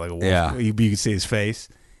wolf. Yeah. You could see his face.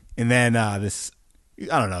 And then this,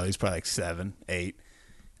 I don't know, he's probably like 7, 8.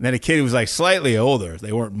 And then a kid who was like slightly older.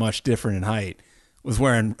 They weren't much different in height. He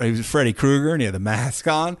was Freddy Krueger, and he had the mask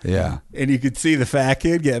on. Yeah. And you could see the fat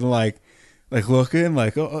kid getting like looking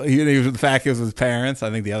like, the fat kid was with his parents.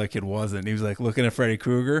 I think the other kid wasn't. He was like looking at Freddy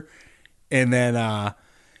Krueger, and then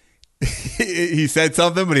he said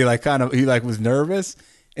something, but he was nervous,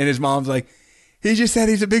 and his mom's like, he just said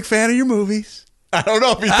he's a big fan of your movies. I don't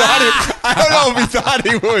know if he thought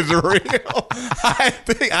he was real.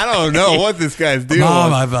 I don't know what this guy's doing.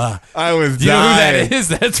 Mom, I was do you know who dying. that is?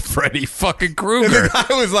 That's Freddy fucking And Krueger. the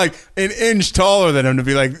guy was like an inch taller than him to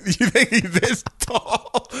be like, you think he's this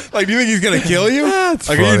tall? Like, do you think he's gonna kill you? That's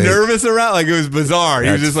like, are funny. you nervous around? Like, it was bizarre.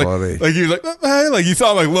 He was That's just funny. like he was like, hey, like you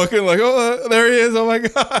saw him like looking, like, oh, there he is. Oh my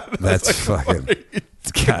god, That's fucking.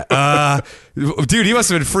 Dude, he must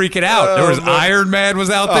have been freaking out. There was Iron Man was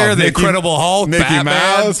out there, the Incredible Hulk, Mickey Batman.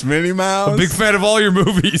 Mouse, Minnie Mouse. A big fan of all your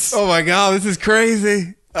movies. Oh my god, this is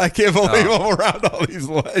crazy. I can't believe I'm around all these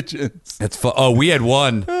legends. That's we had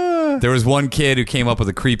one. There was one kid who came up with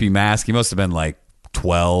a creepy mask. He must have been like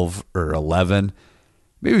 12 or 11.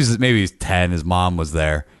 Maybe he was 10. His mom was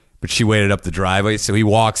there, but she waited up the driveway. So he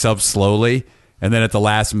walks up slowly, and then at the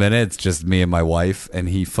last minute, it's just me and my wife, and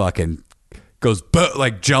he fucking goes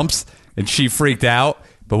jumps, and she freaked out.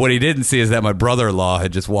 But what he didn't see is that my brother-in-law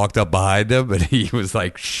had just walked up behind him, and he was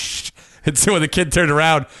like, shh. And so when the kid turned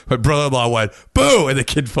around, my brother-in-law went, boo, and the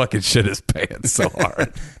kid fucking shit his pants so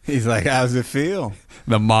hard. He's like, how's it feel?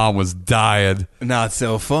 The mom was dying. Not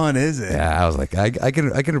so fun, is it? Yeah, I was like, I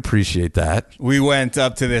can appreciate that. We went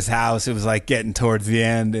up to this house. It was like getting towards the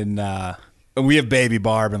end, and we have Baby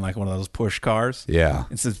Barb in like one of those push cars. Yeah.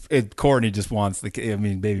 Courtney just wants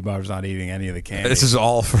Baby Barb's not eating any of the candy. This is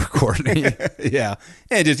all for Courtney. Yeah,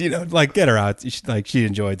 and just like get her out. She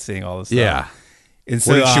enjoyed seeing all this stuff. Yeah. And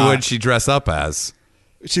so What did she dress up as?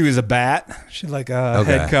 She was a bat. She had like a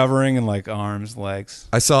head covering and like arms, legs.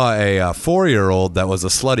 I saw a 4-year-old that was a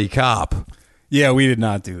slutty cop. Yeah, we did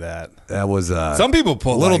not do that. That was some people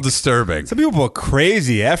put a little disturbing. Some people put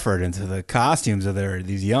crazy effort into the costumes of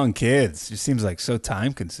these young kids. It just seems like so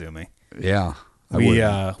time consuming. Yeah. We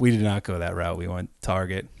did not go that route. We went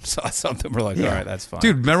Target, saw something. We're like, all right, that's fine.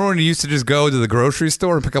 Dude, remember when you used to just go to the grocery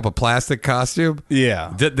store and pick up a plastic costume?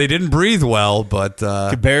 Yeah. They didn't breathe well, but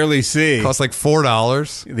could barely see. Cost like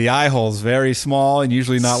 $4. The eye hole's very small and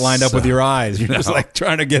usually not lined up with your eyes. You're just like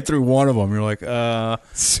trying to get through one of them. You're like,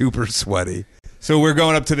 super sweaty. So we're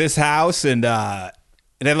going up to this house, and it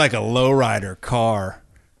had like a lowrider car,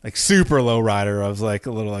 like super lowrider. I was like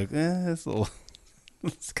a little like, it's a little.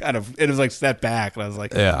 It's kind of. It was like step back, and I was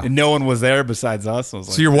like, yeah. And no one was there besides us. I was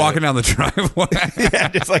like, so you're walking down the driveway, yeah,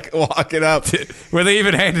 just like walking up. Were they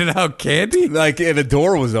even handing out candy? Like, and the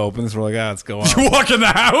door was open, so we're like, let's go on. You walk in the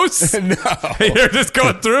house? No, you're just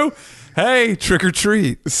going through. Hey, trick or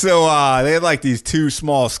treat. So they had like these two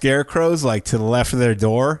small scarecrows like to the left of their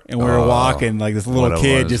door, and we were walking like this little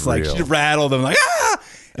kid just like she rattled them like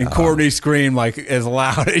and Courtney screamed like as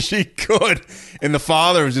loud as she could, and the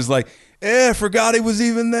father was just like, I forgot he was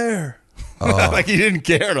even there. Like he didn't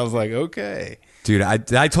care, and I was like, okay. Dude, I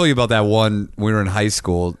told you about that one. We were in high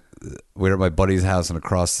school. We were at my buddy's house, and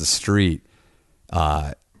across the street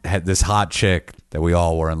had this hot chick that we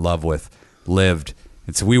all were in love with lived.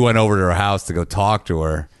 And so we went over to her house to go talk to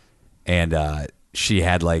her, and she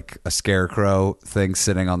had like a scarecrow thing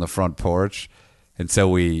sitting on the front porch. And so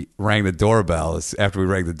we rang the doorbell. After we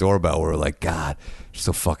rang the doorbell, we were like, God, she's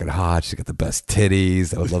so fucking hot. She's got the best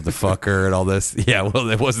titties. I would love to fuck her and all this. Yeah, well,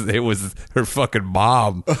 it was her fucking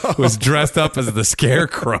mom was dressed up as the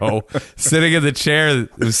scarecrow, sitting in the chair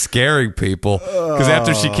that was scaring people. Because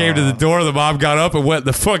after she came to the door, the mom got up and went in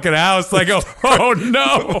the fucking house. Like, oh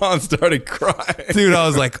no. Mom started crying. Dude, I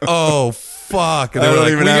was like, oh, fuck. And I they were don't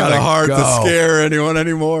like, even we have gotta the heart go. to scare anyone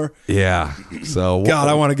anymore. Yeah. So God,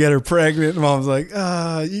 I want to get her pregnant. And Mom's like,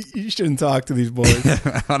 you shouldn't talk to these boys.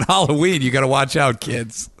 On Halloween, you got to watch out,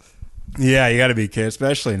 kids. Yeah, you got to be careful,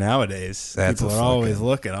 especially nowadays. That's People are always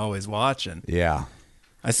looking, always watching. Yeah.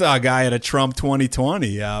 I saw a guy at a Trump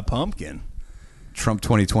 2020 pumpkin. Trump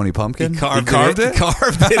 2020 pumpkin? He carved it?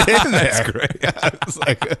 Carved it in there. That's great. It's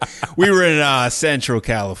like, we were in Central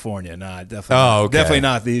California. No, definitely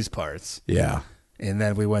not these parts. Yeah. And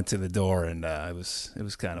then we went to the door, and it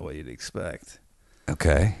was kind of what you'd expect.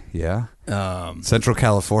 Okay, yeah. Central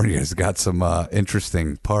California has got some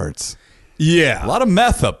interesting parts. Yeah. A lot of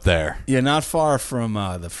meth up there. Yeah, not far from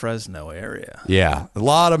the Fresno area. Yeah, a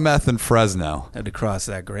lot of meth in Fresno. Had to cross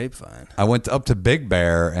that grapevine. I went up to Big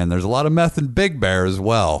Bear, and there's a lot of meth in Big Bear as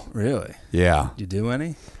well. Really? Yeah. Did you do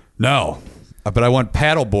any? No. But I went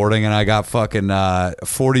paddleboarding, and I got fucking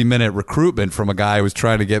 40-minute recruitment from a guy who was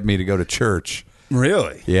trying to get me to go to church.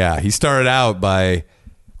 Really? Yeah, he started out by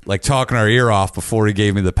like talking our ear off before he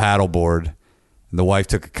gave me the paddleboard, and the wife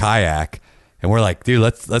took a kayak, and we're like, dude,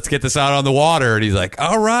 let's get this out on the water. And he's like,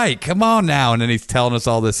 all right, come on now. And then he's telling us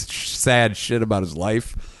all this sad shit about his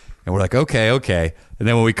life, and we're like, okay. And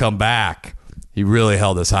then when we come back, he really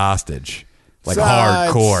held us hostage, like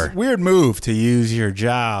hardcore. It's a weird move to use your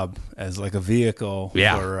job as like a vehicle.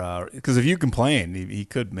 Yeah, because if you complain, he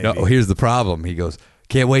could maybe. No, here's the problem. He goes,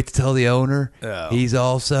 can't wait to tell the owner he's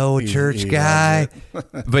also a church guy.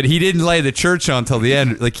 But he didn't lay the church on until the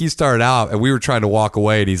end. Like, he started out, and we were trying to walk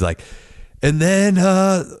away, and he's like, and then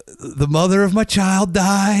the mother of my child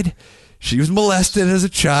died. She was molested as a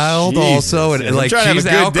child also, and like she's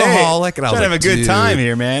alcoholic. And I was trying to like, have a good time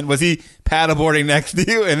here, man. Was he paddleboarding next to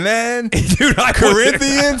you? And then, dude,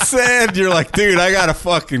 Corinthians said, "You're like, dude, I gotta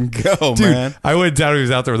fucking go, dude, man." I went down. He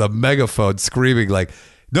was out there with a megaphone screaming like.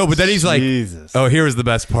 No, but then he's like, oh, here was the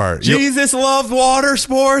best part. Jesus loved water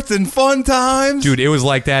sports and fun times. Dude, it was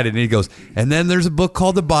like that. And he goes, and then there's a book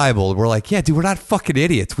called the Bible. We're like, yeah, dude, we're not fucking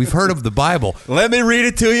idiots. We've heard of the Bible. Let me read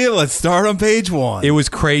it to you. Let's start on page 1. It was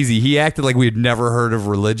crazy. He acted like we had never heard of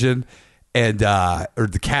religion and or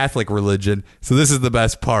the Catholic religion. So this is the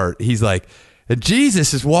best part. He's like, and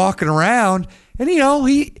Jesus is walking around, and, you know,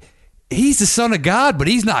 he's the son of God, but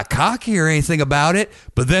he's not cocky or anything about it.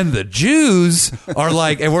 But then the Jews are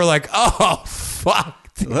like, and we're like, oh,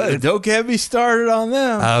 fuck. Dude. Don't get me started on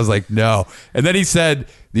them. I was like, no. And then he said,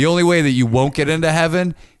 the only way that you won't get into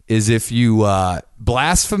heaven is if you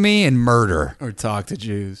blasphemy and murder. Or talk to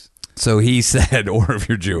Jews. So he said, or if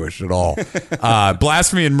you're Jewish at all,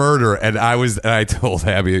 blasphemy and murder. And I told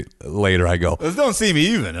Abby later, I go, those don't seem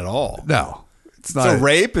even at all. No. It's not. So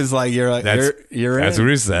rape is like you're in. That's what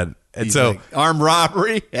he said. And He's so like, armed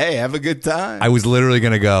robbery. Hey, have a good time. I was literally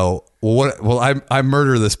going to go, well, what? Well, I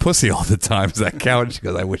murder this pussy all the time. Does that count? And she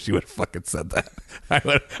goes, I wish you would have fucking said that.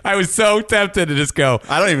 I was so tempted to just go,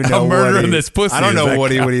 I don't even know I'm what murdering he- this pussy. I don't Does know that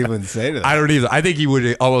what he count? would even say to that. I don't either. I think he would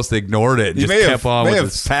have almost ignored it and He just may kept on may with have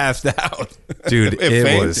this. passed out. Dude, May have it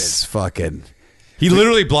fainted. was fucking. He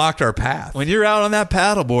literally blocked our path. When you're out on that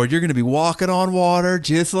paddleboard, you're going to be walking on water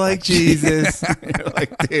just like Jesus. You're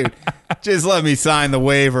like, dude, just let me sign the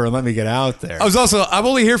waiver and let me get out there. I'm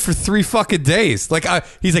only here for 3 fucking days.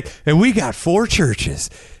 He's like, and we got 4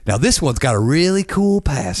 churches. Now this one's got a really cool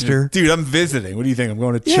pastor. Dude, I'm visiting. What do you think? I'm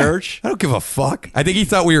going to Yeah, church? I don't give a fuck. I think he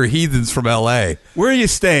thought we were heathens from LA. Where are you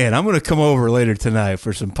staying? I'm going to come over later tonight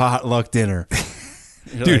for some potluck dinner.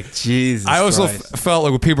 You're Dude, like, Jesus I also Christ. felt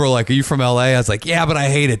like when people were like, "Are you from LA?" I was like, "Yeah, but I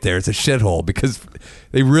hate it there. It's a shithole because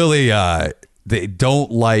they really they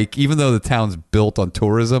don't like, even though the town's built on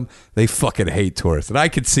tourism, they fucking hate tourists, and I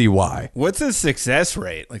could see why." What's his success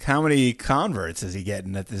rate? Like, how many converts is he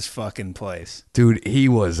getting at this fucking place? Dude, he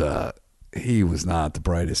was not the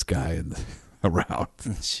brightest guy around.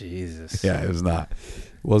 Jesus. Yeah, it was not.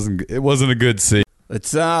 It wasn't a good scene.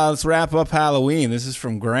 Let's wrap up Halloween. This is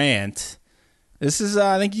from Grant. This is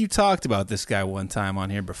I think you talked about this guy one time on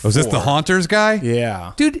here before. Was this the Haunters guy?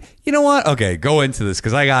 Yeah. Dude, you know what? Okay, go into this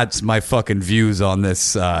because I got my fucking views on this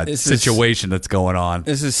situation that's going on.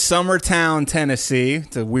 This is Summertown, Tennessee.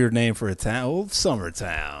 It's a weird name for a town. Old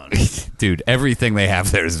Summertown. Dude, everything they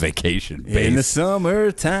have there is vacation In the based.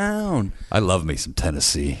 Summertown. I love me some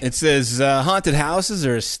Tennessee. It says haunted houses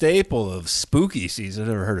are a staple of spooky season.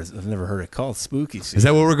 I've never heard it called spooky season. Is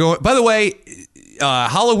that what we're going? By the way,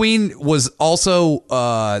 Halloween was also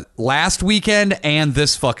last weekend and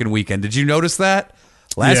this fucking weekend. Did you notice that?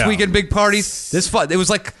 Last Yeah. weekend, big parties. It was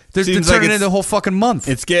like they're Seems turning like into a whole fucking month.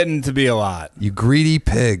 It's getting to be a lot. You greedy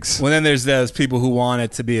pigs. Well, then there's those people who want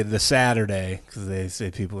it to be the Saturday because they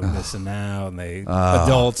say people are missing out and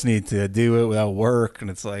adults need to do it without work. And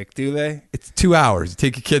it's like, do they? It's 2 hours. You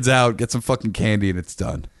take your kids out, get some fucking candy, and it's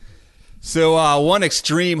done. So one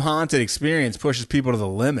extreme haunted experience pushes people to the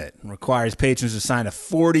limit and requires patrons to sign a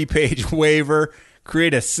 40-page waiver,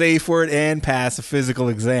 create a safe word, and pass a physical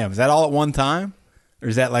exam. Is that all at one time? Or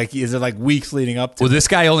is it like weeks leading up to Well, it? this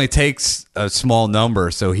guy only takes a small number,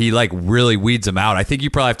 so he like really weeds them out. I think you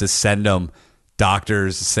probably have to send them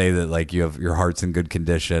doctors to say that like your heart's in good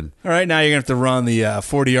condition. All right, now you're going to have to run the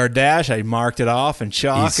 40-yard dash. I marked it off in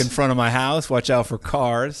chalk in front of my house. Watch out for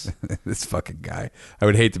cars. This fucking guy. I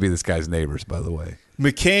would hate to be this guy's neighbors, by the way.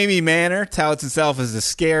 McCamey Manor touts itself as the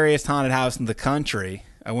scariest haunted house in the country.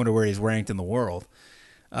 I wonder where he's ranked in the world.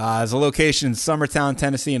 There's a location in Summertown,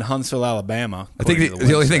 Tennessee, and Huntsville, Alabama. I think according to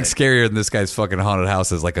the only thing website. scarier than this guy's fucking haunted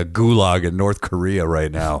house is like a gulag in North Korea right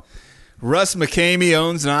now. Russ McCamey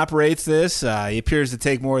owns and operates this. He appears to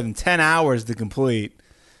take more than 10 hours to complete,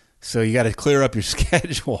 so you got to clear up your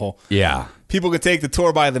schedule. Yeah. People can take the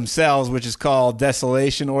tour by themselves, which is called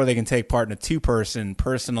Desolation, or they can take part in a 2-person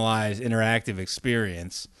personalized interactive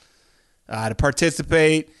experience. To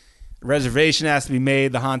participate, a reservation has to be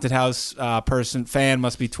made. The haunted house fan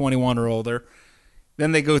must be 21 or older.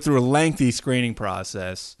 Then they go through a lengthy screening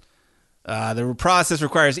process. The process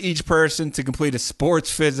requires each person to complete a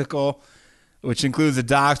sports physical, which includes a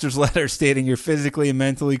doctor's letter stating you're physically and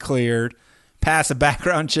mentally cleared, pass a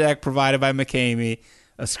background check provided by McCamey,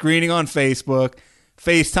 a screening on Facebook,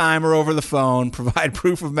 FaceTime or over the phone, provide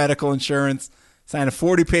proof of medical insurance, sign a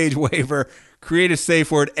 40-page waiver, create a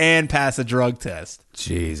safe word, and pass a drug test.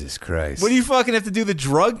 Jesus Christ. What do you fucking have to do the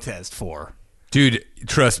drug test for? Dude,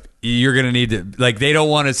 trust me, you're going to need to, like, they don't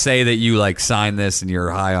want to say that you, like, sign this and you're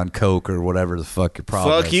high on coke or whatever the fuck your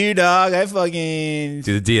problem Fuck is. you, dog. I fucking...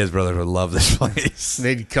 Dude, the Diaz brothers would love this place.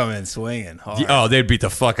 They'd come in swinging hard. Oh, they'd beat the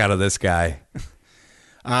fuck out of this guy.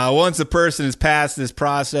 Once a person has passed this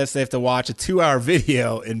process, they have to watch a 2-hour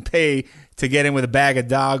video and pay to get in with a bag of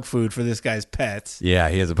dog food for this guy's pets. Yeah,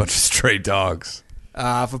 he has a bunch of stray dogs.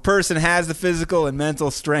 If a person has the physical and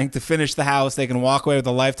mental strength to finish the house, they can walk away with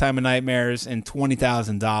a lifetime of nightmares and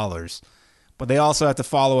 $20,000. But they also have to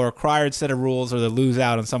follow a required set of rules or they lose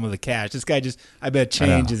out on some of the cash. This guy just, I bet,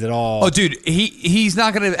 changes it all. Oh, dude, he's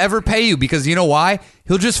not going to ever pay you because you know why?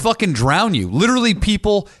 He'll just fucking drown you. Literally,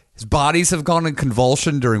 his bodies have gone in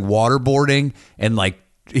convulsion during waterboarding, and like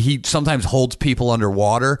he sometimes holds people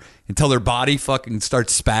underwater until their body fucking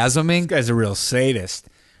starts spasming. This guy's a real sadist.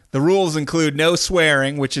 The rules include no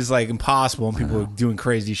swearing, which is like impossible when people are doing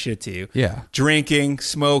crazy shit to you. Yeah. Drinking,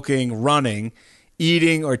 smoking, running,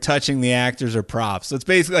 eating, or touching the actors or props. So it's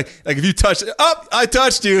basically like if you touch, I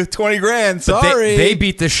touched you, 20 grand. But Sorry. they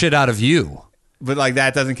beat the shit out of you. But like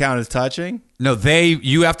that doesn't count as touching? No,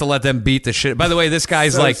 you have to let them beat the shit. By the way, this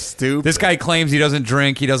guy's So like, stupid. this guy claims he doesn't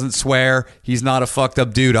drink, he doesn't swear, he's not a fucked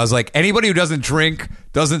up dude. I was like, anybody who doesn't drink,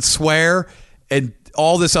 doesn't swear, and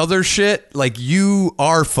all this other shit, like, you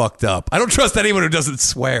are fucked up. I don't trust anyone who doesn't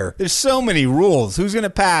swear. There's so many rules. Who's going to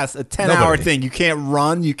pass a 10-hour Nobody. thing? You can't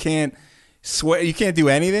run. You can't swear. You can't do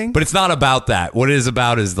anything. But it's not about that. What it is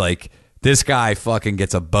about is like, this guy fucking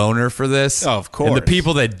gets a boner for this. Oh, of course. And the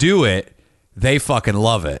people that do it, they fucking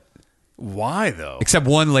love it. Why though? Except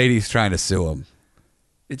one lady's trying to sue him.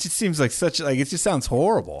 It just seems like it just sounds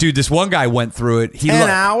horrible. Dude, this one guy went through it. 10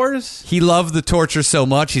 hours? He loved the torture so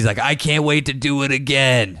much. He's like, I can't wait to do it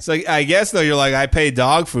again. So I guess though you're like, I pay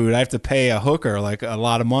dog food. I have to pay a hooker like a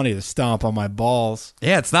lot of money to stomp on my balls.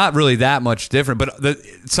 Yeah, it's not really that much different. But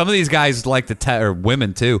some of these guys like to test, or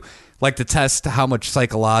women too, like to test how much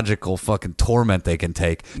psychological fucking torment they can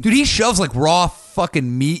take. Dude, he shoves like raw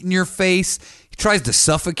fucking meat in your face. He tries to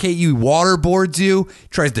suffocate you, waterboards you,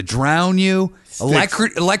 tries to drown you,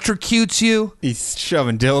 electrocutes you. He's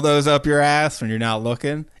shoving dildos up your ass when you're not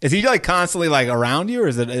looking. Is he like constantly like around you, or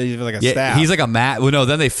is it like a Yeah, staff? he's like a mat. Well, no,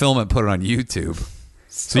 then they film it and put it on YouTube.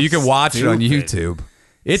 So you can watch it on stupid. YouTube.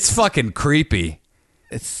 It's fucking creepy.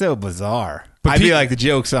 It's so bizarre. But I'd be pe- like, the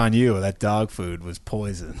joke's on you. That dog food was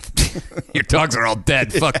poison. Your dogs are all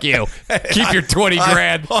dead. Fuck you. Keep your 20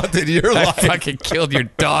 grand. I haunted your I life. fucking killed your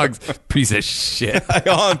dogs. Piece of shit. I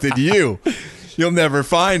haunted you. You'll never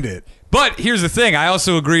find it. But here's the thing. I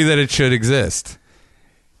also agree that it should exist.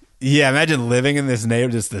 Yeah, imagine living in this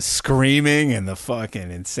neighborhood, just the screaming and the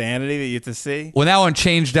fucking insanity that you have to see. Well, now on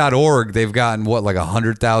change.org, they've gotten, what, like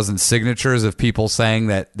 100,000 signatures of people saying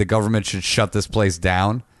that the government should shut this place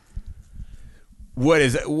down. What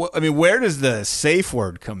is it? I mean, where does the safe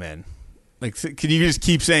word come in? Like, can you just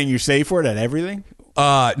keep saying your safe word at everything?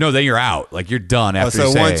 No, then you're out. Like, you're done after So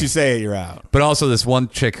you say once it. you say it, you're out. But also, this one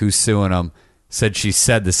chick who's suing him said she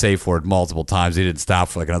said the safe word multiple times. He didn't stop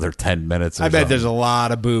for like another 10 minutes or I bet something. there's a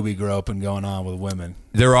lot of booby groping going on with women.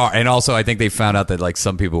 There are. And also, I think they found out that like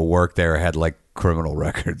some people who work there had like criminal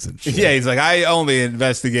records and shit. Yeah, he's like, I only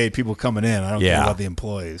investigate people coming in. I don't care Yeah. about the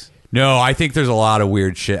employees. No, I think there's a lot of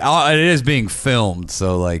weird shit. It is being filmed,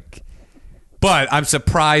 so like. But I'm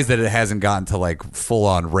surprised that it hasn't gotten to like full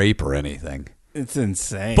on rape or anything. It's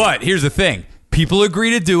insane. But here's the thing: people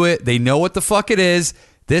agree to do it. They know what the fuck it is.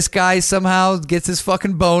 This guy somehow gets his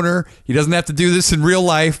fucking boner. He doesn't have to do this in real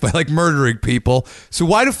life by like murdering people. So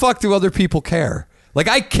why the fuck do other people care? Like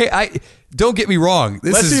I can't. Don't get me wrong.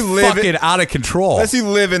 This Unless is you live fucking out of control. unless you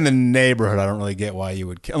live in the neighborhood, I don't really get why you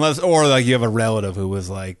would. Or like you have a relative who was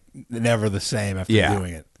like never the same after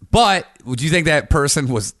doing it. But would you think that person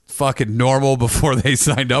was fucking normal before they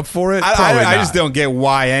signed up for it? Probably I not. just don't get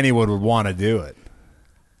why anyone would want to do it.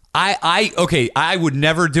 I would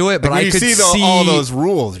never do it, but When I you could see all those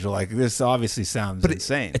rules, you're like, this obviously sounds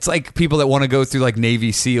insane. It's like people that want to go through like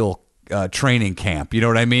Navy SEAL training camp. You know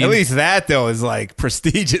what I mean? At least that though is like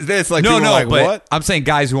prestigious. This like no, people are like, but what? I'm saying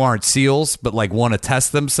guys who aren't SEALs but like want to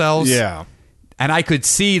test themselves. Yeah. And I could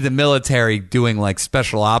see the military doing like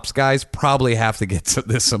special ops guys probably have to get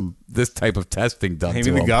this type of testing done. Maybe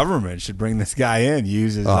to the them. government should bring this guy in,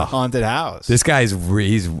 use his haunted house. This guy's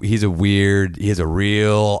he's a weird. He has a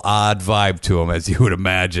real odd vibe to him, as you would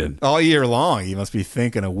imagine. All year long, he must be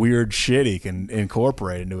thinking of weird shit he can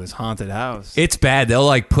incorporate into his haunted house. It's bad. They'll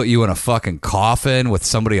like put you in a fucking coffin with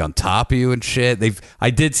somebody on top of you and shit. I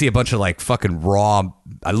did see a bunch of like fucking raw.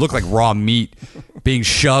 I look like raw meat being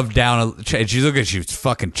shoved down. And she looked like she was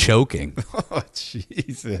fucking choking. Oh,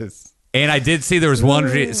 Jesus. And I did see there was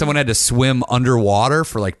one. Someone had to swim underwater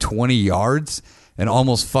for like 20 yards and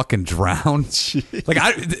almost fucking drowned.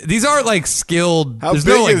 These aren't like skilled. How there's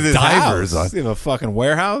big no like is his divers house? on. You have a fucking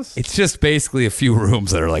warehouse? It's just basically a few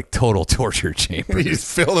rooms that are like total torture chambers. You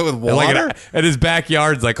just filled it with And, water? like, and his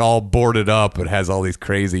backyard's like all boarded up and has all these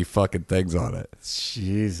crazy fucking things on it.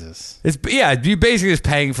 Jesus. You basically just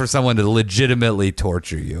paying for someone to legitimately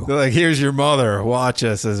torture you. They're like, here's your mother. Watch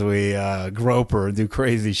us as we grope her and do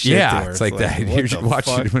crazy shit to Yeah, her. it's like that. what Here's the watch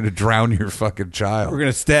fuck? you to drown your fucking child. We're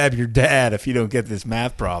going to stab your dad if you don't get this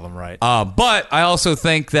math problem right. But I also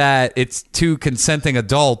think that it's two consenting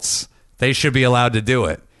adults. They should be allowed to do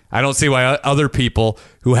it. I don't see why other people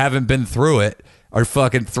who haven't been through it are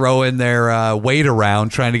fucking throwing their weight around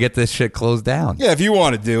trying to get this shit closed down. Yeah, if you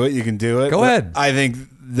want to do it, you can do it. Go But ahead. I think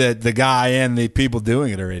that the guy and the people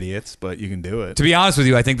doing it are idiots, but you can do it. To be honest with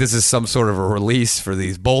you, I think this is some sort of a release for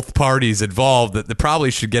these both parties involved that they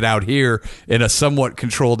probably should get out here in a somewhat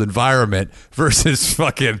controlled environment versus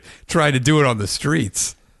fucking trying to do it on the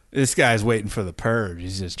streets. This guy's waiting for the purge.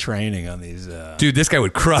 He's just training on these. Dude, this guy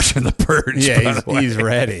would crush in the purge. by Yeah, the way. he's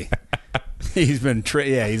ready. He's been,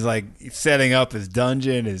 he's like setting up his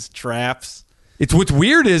dungeon, his traps. It's what's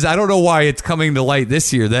weird is I don't know why it's coming to light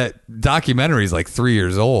this year. That documentary is like 3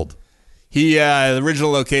 years old. The original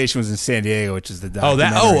location was in San Diego, which is the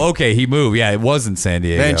documentary. Okay. He moved. Yeah, it was in San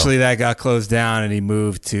Diego. Eventually, that got closed down, and he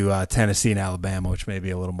moved to Tennessee and Alabama, which may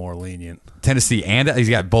be a little more lenient. Tennessee, and he's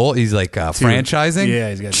got both. He's like franchising. Yeah,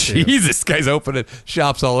 he's got two. Jesus, guy's opening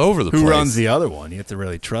shops all over the place. Who runs the other one? You have to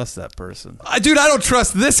really trust that person. Dude, I don't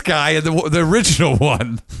trust this guy, the original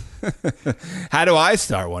one. How do I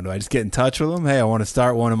start one? Do I just get in touch with him? Hey, I want to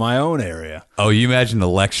start one in my own area. Oh, you imagine the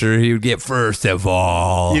lecture he would get first of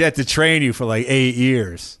all. He'd have to train you for like 8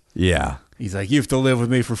 years. Yeah. He's like, you have to live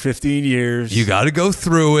with me for 15 years. You got to go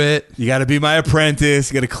through it. You got to be my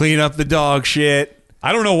apprentice. You got to clean up the dog shit.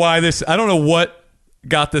 I don't know what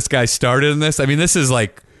got this guy started in this. I mean, this is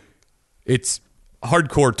like, it's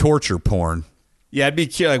hardcore torture porn. Yeah, I'd be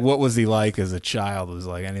curious, like, what was he like as a child? Was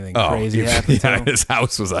like anything crazy happened to him? His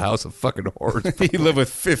house was a house of fucking horrors. He lived with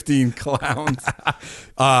 15 clowns. There's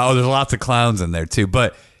lots of clowns in there too.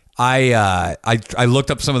 But I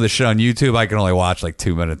looked up some of the shit on YouTube. I can only watch like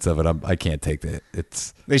 2 minutes of it. I can't take it.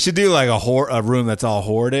 They should do like a room that's all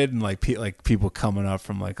hoarded and like people coming up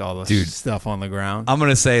from like all the stuff on the ground. I'm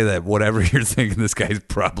gonna say that whatever you're thinking, this guy's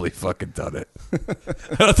probably fucking done it.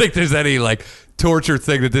 I don't think there's any like torture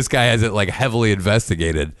thing that this guy hasn't like heavily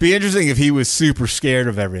investigated. Be interesting if he was super scared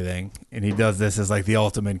of everything and he does this as like the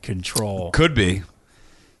ultimate control. Could be.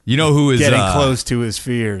 You know who is getting close to his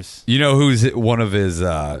fears? You know who's one of his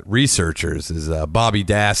researchers is Bobby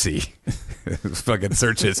Dassey. Fucking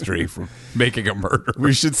search history from making a murder.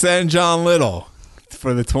 We should send John Little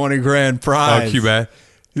for the $20,000 prize. Oh, man.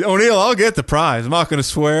 O'Neill, I'll get the prize. I'm not going to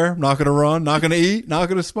swear. I'm not going to run. Not going to eat. Not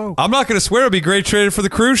going to smoke. I'm not going to swear. It'd be great traded for the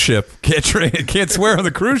cruise ship. Can't swear on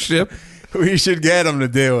the cruise ship. We should get him to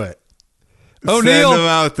do it. O'Neill, send him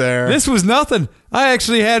out there. This was nothing. I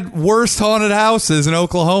actually had worst haunted houses in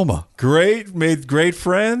Oklahoma. Great, made great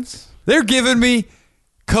friends. They're giving me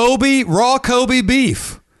raw Kobe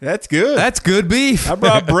beef. That's good. That's good beef. I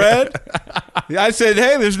brought bread. I said,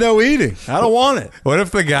 hey, there's no eating. I don't want it. What if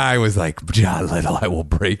the guy was like, John Little, I will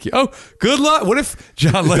break you. Oh, good luck. What if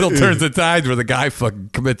John Little turns the tides where the guy fucking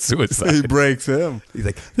commits suicide? He breaks him. He's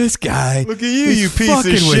like, this guy. Look at you piece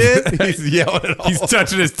of shit. He's yelling at all. He's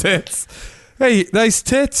touching his tits. Hey, nice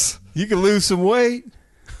tits. You can lose some weight.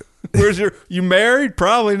 You married?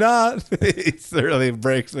 Probably not. He certainly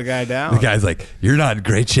breaks the guy down. The guy's like, you're not in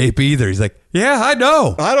great shape either. He's like, yeah, I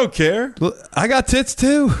know. I don't care. I got tits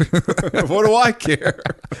too. What do I care?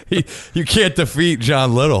 You can't defeat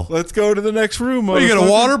John Little. Let's go to the next room. Are you going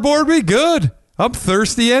to waterboard me? Good. I'm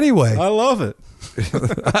thirsty anyway. I love it.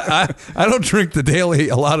 I don't drink the daily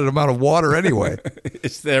allotted amount of water anyway.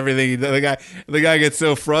 It's everything. The guy gets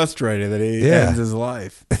so frustrated that he ends his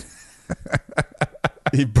life.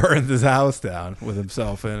 He burns his house down with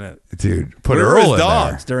himself in it. Dude, put Where Earl his in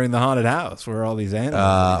dogs there. during the haunted house? Where are all these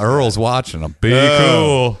animals? Earl's watching them. Be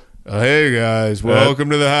cool. Hey guys, welcome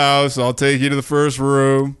to the house. I'll take you to the first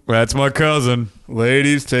room. That's my cousin.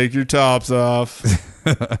 Ladies, take your tops off.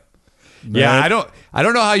 Yeah, I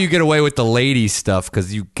don't know how you get away with the ladies stuff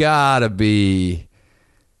because you gotta be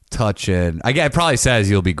touching. It probably says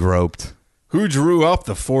you'll be groped. Who drew up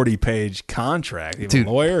the 40-page contract? Even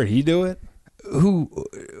a lawyer? Did he do it? Who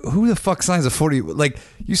the fuck signs a 40? Like,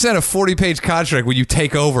 you sent a 40-page contract when you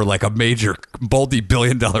take over like a major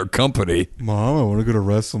multi-billion-dollar company. Mom, I want to go to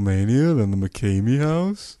WrestleMania, then the McCamey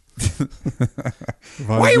house.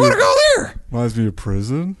 Why you want to go there? Reminds me of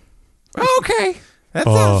prison. Okay. That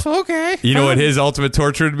sounds okay. You know what his ultimate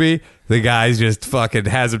torture would be? The guy's just fucking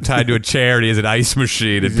has him tied to a chair and he has an ice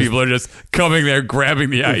machine and people are just coming there grabbing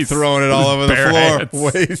the ice. Throwing it all over the floor. Hands.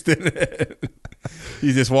 Wasting it.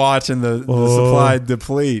 He's just watching the supply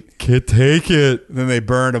deplete. Can't take it. And then they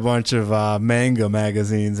burn a bunch of manga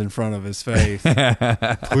magazines in front of his face.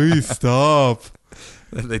 Please stop.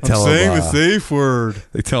 They tell I'm saying him, the safe word.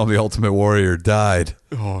 They tell him the Ultimate Warrior died.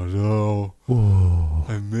 Oh, no. Whoa.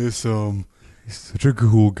 I miss him. He's such a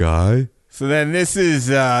cool guy. So then this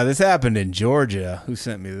happened in Georgia. Who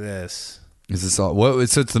sent me this? Is this all? What?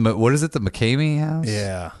 So it's what is it? The McCamey house?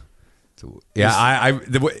 Yeah. Yeah.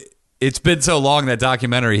 It's been so long, that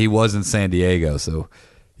documentary. He was in San Diego, so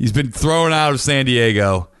he's been thrown out of San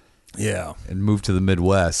Diego. Yeah. And moved to the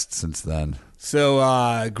Midwest since then. So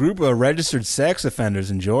a group of registered sex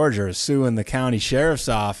offenders in Georgia are suing the county sheriff's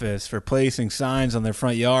office for placing signs on their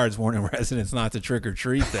front yards warning residents not to trick or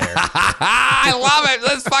treat there. I love it.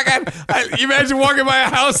 Let's fucking. You imagine walking by a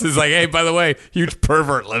house. It's like, hey, by the way, huge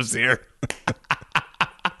pervert lives here.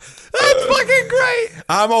 That's fucking great.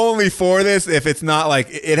 I'm only for this if it's not like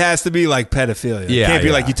it has to be like pedophilia. Yeah, it can't be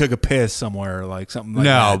yeah. like you took a piss somewhere or like something like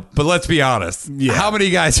No, that. but let's be honest. Yeah. How many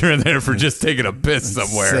guys are in there for just taking a piss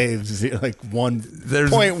somewhere? Saves like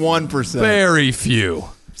There's 1.1%. Very few.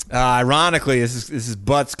 Ironically, this is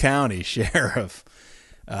Butts County Sheriff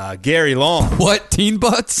Gary Long. What? Teen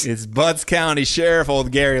butts? It's Butts County Sheriff,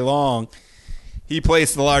 old Gary Long. He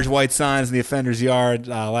placed the large white signs in the offender's yard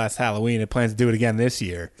last Halloween and plans to do it again this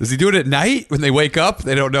year. Does he do it at night when they wake up?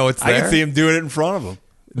 They don't know it's there. I can see him doing it in front of them.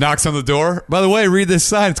 Knocks on the door. By the way, read this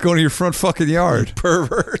sign. It's going to your front fucking yard.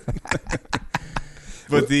 Pervert.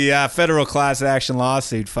 But the federal class action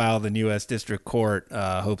lawsuit filed in U.S. District Court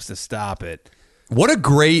hopes to stop it. What a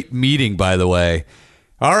great meeting, by the way.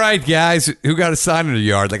 All right, guys, who got a sign in the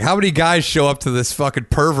yard? Like, how many guys show up to this fucking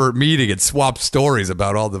pervert meeting and swap stories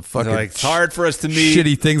about all the fucking They're like, it's hard for us to meet.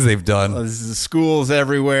 shitty things they've done? There's schools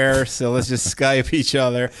everywhere, so let's just Skype each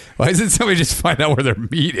other. Why doesn't somebody just find out where they're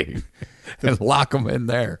meeting and lock them in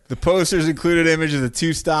there? The posters included images of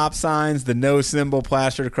 2 stop signs, the no symbol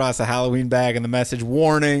plastered across a Halloween bag, and the message,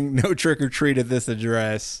 warning, no trick or treat at this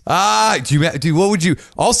address. Dude, what would you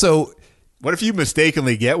also, What if you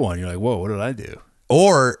mistakenly get one? You're like, whoa, what did I do?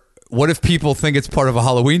 or what if people think it's part of a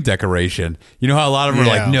Halloween decoration? You know how a lot of them are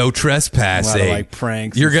Yeah. like, no trespassing. A lot of, like,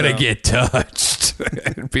 pranks You're and going to stuff. get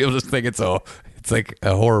touched. And people just think it's like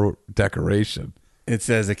a horror decoration. It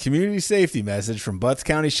says a community safety message from Butts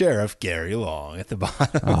County Sheriff Gary Long at the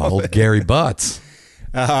bottom. Oh, old Gary Butts.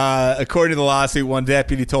 According to the lawsuit, one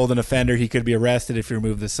deputy told an offender he could be arrested if he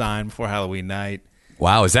removed the sign before Halloween night.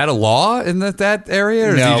 Wow, is that a law in that area?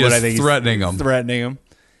 Or is he just he's threatening them? Threatening him.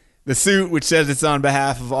 The suit, which says it's on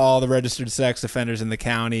behalf of all the registered sex offenders in the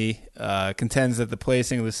county, contends that the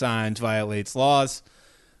placing of the signs violates laws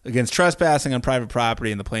against trespassing on private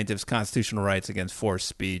property and the plaintiff's constitutional rights against forced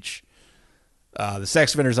speech. The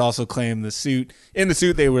sex offenders also claim in the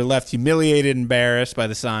suit they were left humiliated and embarrassed by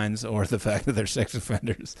the signs or the fact that they're sex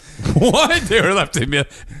offenders. What? They were left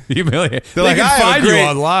humiliated. They're They like, can find you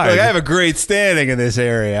online. Like, I have a great standing in this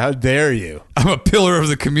area. How dare you? I'm a pillar of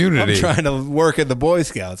the community. I'm trying to work at the Boy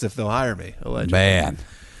Scouts if they'll hire me. Allegedly. Man.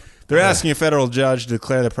 They're asking a federal judge to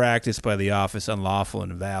declare the practice by the office unlawful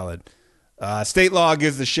and invalid. State law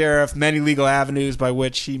gives the sheriff many legal avenues by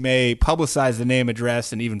which he may publicize the name,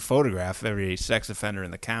 address, and even photograph every sex offender in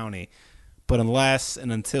the county. But unless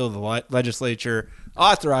and until the legislature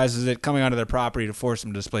authorizes it, coming onto their property to force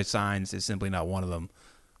them to display signs is simply not one of them.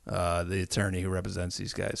 The attorney who represents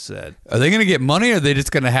these guys said. Are they going to get money, or are they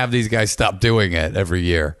just going to have these guys stop doing it every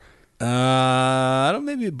year? I don't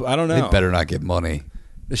know. They better not get money.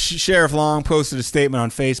 The Sheriff Long posted a statement on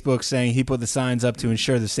Facebook saying he put the signs up to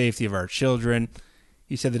ensure the safety of our children.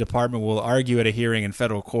 He said the department will argue at a hearing in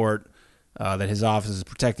federal court that his office is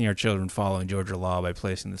protecting our children following Georgia law by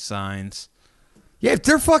placing the signs. Yeah, if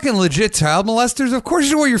they're fucking legit child molesters, of course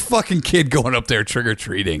you want your fucking kid going up there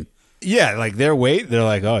trick-or-treating. Yeah, like they're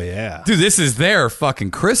like, oh yeah, Dude, this is their fucking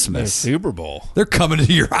the Christmas. Super Bowl. They're coming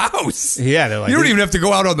to your house. Yeah, they're like, You don't even have to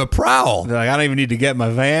go out on the prowl. They're like, I don't even need to get my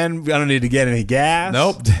van. I don't need to get any gas.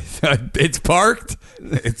 Nope. It's parked.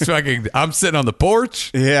 It's fucking, I'm sitting on the porch.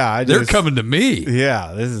 Yeah, They're coming to me.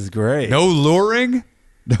 Yeah, this is great. No luring.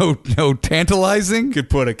 No tantalizing. Could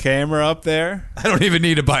put a camera up there. I don't even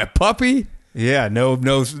need to buy a puppy. Yeah, no,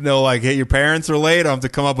 like, hey, your parents are late. I don't have to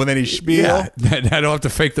come up with any spiel. Yeah, I don't have to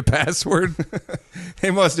fake the password.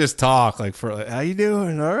 They must just talk how you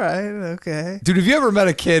doing? All right, okay. Dude, have you ever met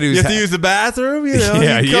a kid who's You have to use the bathroom, you know?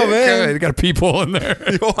 yeah, you come in. You got a peephole in there.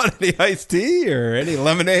 You want any iced tea or any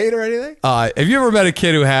lemonade or anything? Have you ever met a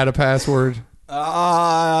kid who had a password?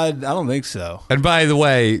 I don't think so. And by the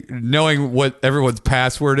way, knowing what everyone's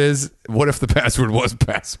password is, what if the password was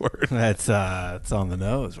password? That's it's on the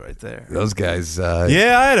nose right there. Those guys,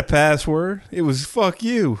 Yeah, I had a password. It was fuck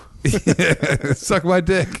you. suck my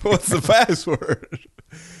dick. What's the password?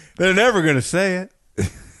 They're never gonna say it.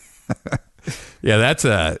 Yeah,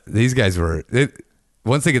 that's these guys were.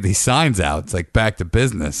 Once they get these signs out, it's like back to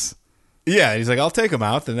business. Yeah, he's like, I'll take them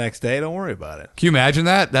out the next day. Don't worry about it. Can you imagine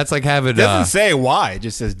that? That's like having. It doesn't say why. It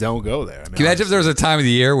just says don't go there. I mean, Can you imagine if there was a time of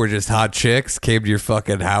the year where just hot chicks came to your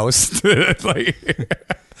fucking house, like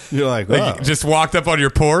you're like, just walked up on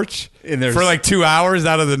your porch And there's- for like 2 hours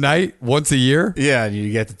out of the night once a year? yeah, and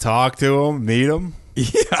you get to talk to them, meet them,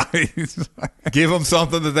 Yeah, give them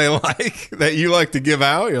something that they like that you like to give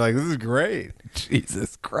out. You're like, this is great.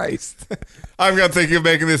 Jesus Christ. I'm gonna thinking of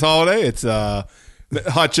making this holiday. It's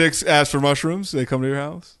hot chicks ask for mushrooms. They come to your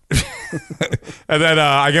house. And then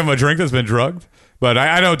I give them a drink that's been drugged. But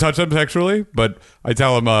I don't touch them sexually, but I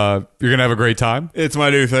tell them you're going to have a great time. It's my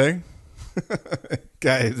new thing.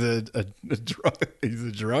 Guy is he's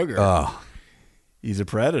a drugger. Oh, He's a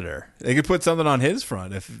predator. They could put something on his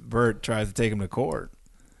front if Bert tries to take him to court.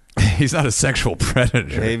 he's not a sexual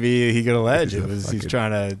predator. Maybe he could allege he's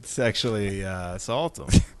trying to sexually assault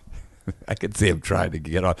him. I could see him trying to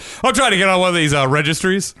get on. I'm trying to get on one of these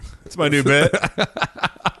registries. It's my new bit.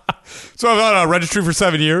 So I've on a registry for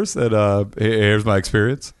 7 years, and here's my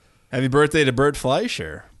experience. Happy birthday to Bert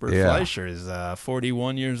Fleischer. Bert Yeah. Fleischer is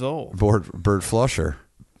 41 years old. Bert Flusher.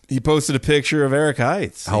 He posted a picture of Eric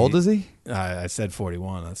Heitz. How old is he? I said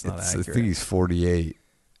 41. That's not I accurate. think he's 48.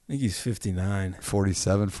 I think he's 59.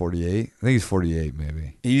 47, 48. I think he's 48,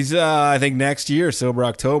 maybe. He's, I think next year, Sober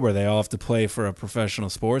October, they all have to play for a professional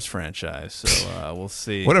sports franchise. So we'll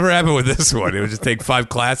see. Whatever happened with this one? It would just take 5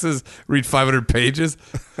 classes, read 500 pages.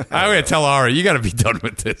 I'm going to tell Ari, you got to be done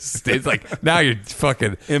with this. It's like, now you're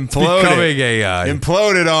fucking Imploded.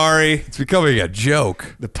 Imploded, Ari. It's becoming a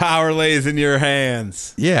joke. The power lays in your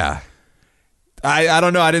hands. Yeah. I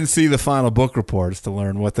don't know. I didn't see the final book reports to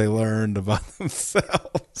learn what they learned about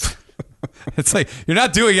themselves. It's like, you're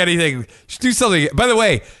not doing anything. You should do something. By the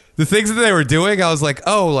way, the things that they were doing, I was like,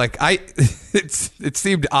 oh, like it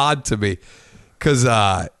seemed odd to me. Because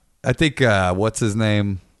I think, what's his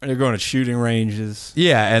name? They're going to shooting ranges.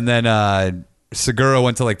 Yeah, and then Segura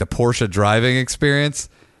went to like the Porsche driving experience.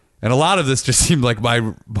 And a lot of this just seemed like my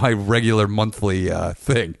regular monthly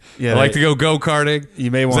thing. Yeah, I like to go karting.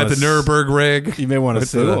 You may was want at the Nürburgring. You may want to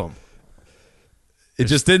sue them. It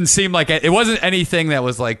just didn't seem like it wasn't anything that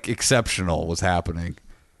was like exceptional was happening.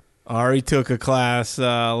 Ari took a class,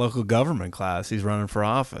 local government class. He's running for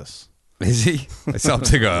office. Is he? I saw him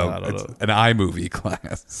take I don't know. an iMovie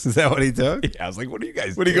class. Is that what he took? Yeah, I was like, what are you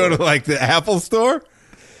guys Would he go to like the Apple store?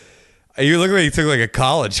 You look like he took like a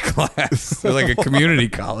college class. Or like a community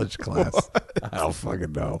college class. I don't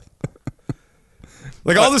fucking know.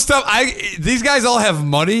 Like all this stuff, these guys all have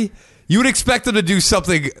money. You would expect them to do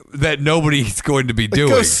something that nobody's going to be doing.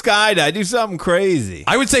 Go skydive. Do something crazy.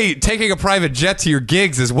 I would say taking a private jet to your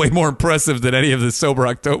gigs is way more impressive than any of the Sober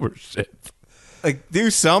October shit. Like, do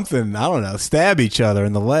something. I don't know. Stab each other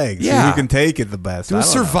in the legs. Yeah. So you can take it the best. Do a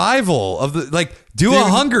survival of the, like, do a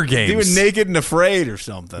Hunger Games. Do it Naked and Afraid or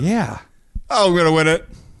something. Yeah. Oh, I'm going to win it.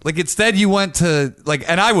 Like, instead you went to, like,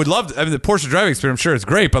 and I would love to, I mean, the Porsche driving experience, I'm sure it's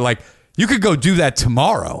great, but, like, you could go do that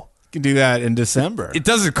tomorrow. You can do that in December. It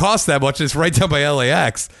doesn't cost that much. It's right down by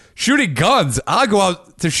LAX. Shooting guns. I'll go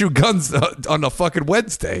out to shoot guns on a fucking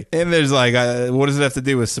Wednesday. And there's like, what does it have to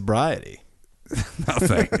do with sobriety?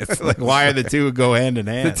 Nothing. It's Like, why are the two go hand in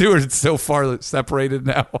hand? the two are so far separated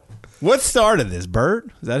now. What started this? Bert?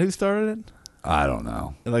 Is that who started it? I don't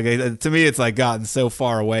know. Like, to me, it's like gotten so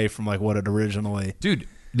far away from like what it originally. Dude,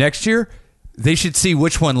 next year, they should see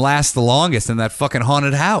which one lasts the longest in that fucking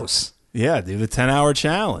haunted house. Yeah, do the 10-hour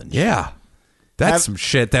challenge. Yeah. That's some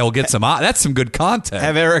shit that will get some. That's some good content.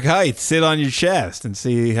 Have Eric Heitz sit on your chest and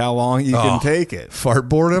see how long you can take it. Fart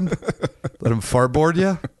board him? Let him fart board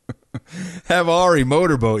you? Have Ari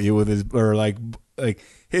motorboat you with his, or like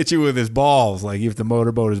hit you with his balls. Like you have to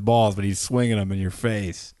motorboat his balls, but he's swinging them in your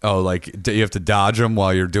face. Oh, like you have to dodge them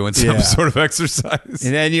while you're doing some sort of exercise?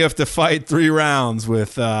 And then you have to fight 3 rounds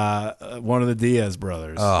with one of the Diaz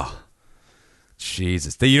brothers. Oh,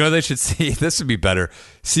 Jesus. You know, they should see, this would be better.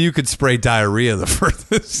 See you could spray diarrhea the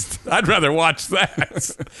furthest. I'd rather watch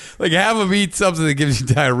that. Like, have them eat something that gives you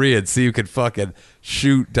diarrhea and see you could fucking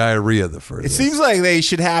shoot diarrhea the It furthest. seems like they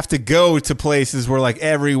should have to go to places where like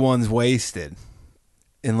everyone's wasted.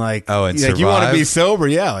 And like, and like you want to survive? be sober,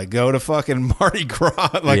 yeah. Like go to fucking Mardi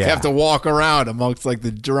Gras, like Yeah. have to walk around amongst like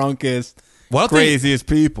the drunkest, Why don't they- craziest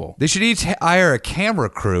people. They should each hire a camera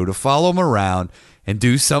crew to follow them around and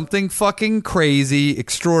do something fucking crazy,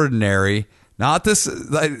 extraordinary. Not this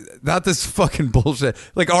fucking bullshit.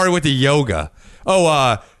 Like Ari went to yoga.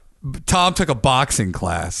 Tom took a boxing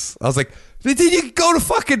class. I was like, did you go to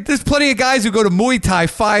fucking? There's plenty of guys who go to Muay Thai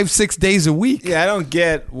 5-6 days a week. Yeah, I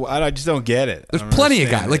just don't get it. I There's don't plenty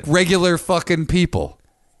of guys, understand like regular fucking people.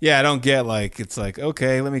 Yeah, I don't get like it's like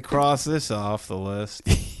okay, let me cross this off the list.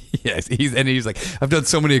 Yes, he's like, I've done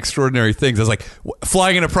so many extraordinary things. I was like,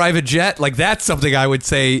 flying in a private jet, like that's something I would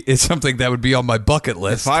say is something that would be on my bucket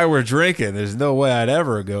list. If I were drinking, there's no way I'd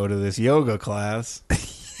ever go to this yoga class.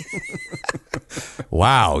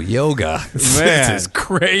 Wow, yoga. Man. This is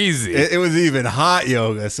crazy. It was even hot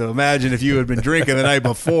yoga. So imagine if you had been drinking the night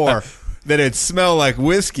before, that it smelled like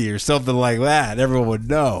whiskey or something like that. Everyone would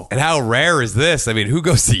know. And how rare is this? I mean, who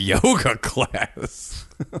goes to yoga class?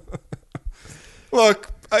 Look,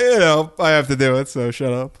 I have to do it, so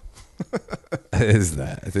shut up. Is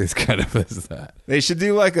that? It's kind of is that. They should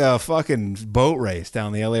do like a fucking boat race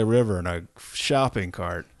down the LA River in a shopping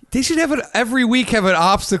cart. They should have every week have an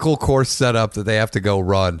obstacle course set up that they have to go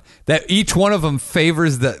run. That each one of them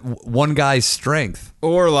favors that one guy's strength.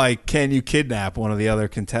 Or like, can you kidnap one of the other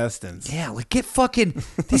contestants? Yeah, like get fucking.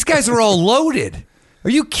 These guys are all loaded. Are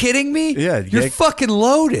you kidding me? Yeah, you're fucking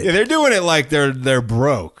loaded. Yeah, they're doing it like they're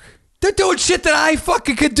broke. They're doing shit that I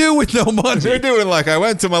fucking could do with no money. They're doing like, I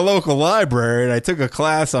went to my local library and I took a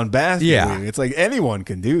class on basketball. Yeah. It's like anyone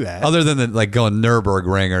can do that. Other than like going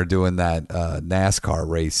Nürburgring or doing that NASCAR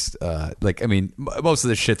race, like I mean, most of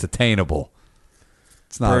this shit's attainable.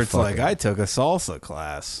 It's not. Bert's like, I took a salsa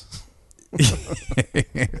class.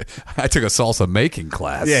 I took a salsa making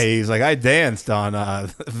class. Yeah, he's like, I danced on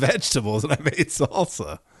vegetables and I made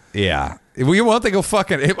salsa. Yeah. Well, you want to go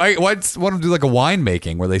fucking. I want to do like a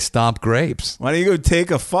winemaking where they stomp grapes. Why don't you go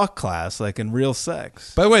take a fuck class like in Real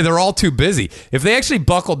Sex? By the way, they're all too busy. If they actually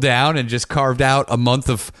buckled down and just carved out a month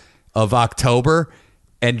of October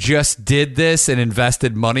and just did this and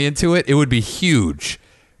invested money into it, it would be huge.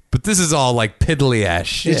 But this is all like piddly ass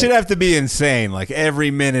shit. It should have to be insane. Like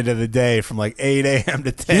every minute of the day from like 8 a.m.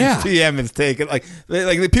 to 10 p.m. is taken. Like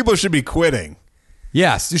the people should be quitting.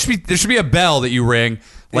 Yes, there should be a bell that you ring,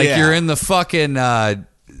 like you're in the fucking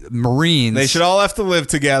Marines. They should all have to live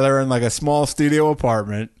together in like a small studio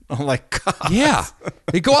apartment. I'm like, God. Yeah,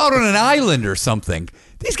 they go out on an island or something.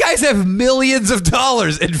 These guys have millions of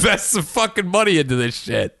dollars. Invest some fucking money into this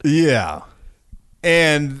shit. Yeah,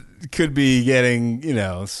 and could be getting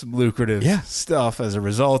some lucrative stuff as a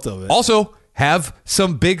result of it. Also, have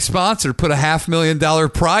some big sponsor put a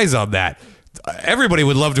 $500,000 prize on that. Everybody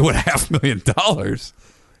would love to win $500,000.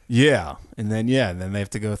 Yeah, and then they have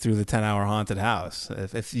to go through the 10-hour haunted house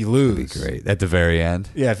if you lose. That'd be great at the very end.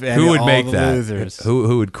 Yeah, who would make that? Losers.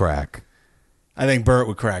 Who would crack? I think Bert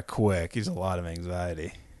would crack quick. He's a lot of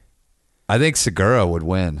anxiety. I think Segura would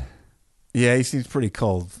win. Yeah, he seems pretty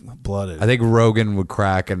cold-blooded. I think Rogan would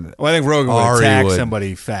crack, and I think Rogan would attack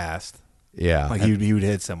somebody fast. Yeah, like he would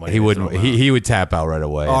hit somebody. He wouldn't. He would tap out right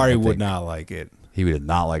away. Ari would not like it. He would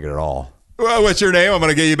not like it at all. Well, what's your name? I'm going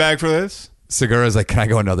to get you back for this. Segura's like, can I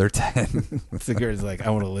go another 10? Segura's like, I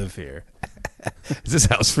want to live here. Is this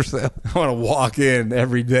house for sale? I want to walk in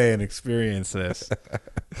every day and experience this.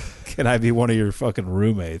 Can I be one of your fucking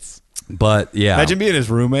roommates? But yeah, imagine being his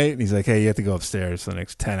roommate and he's like, hey, you have to go upstairs for the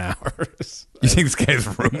next 10 hours. You think this guy's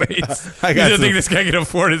roommates? You don't think this guy can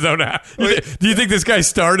afford his own house? Do you think this guy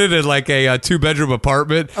started in like a 2-bedroom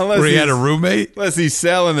apartment where he had a roommate? Unless he's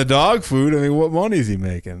selling the dog food. I mean, what money is he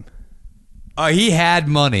making? He had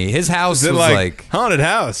money. His house was like haunted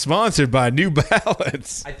house sponsored by New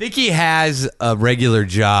Balance. I think he has a regular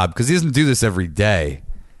job because he doesn't do this every day.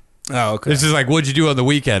 Oh, okay. It's just like, what'd you do on the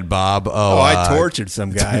weekend, Bob? I tortured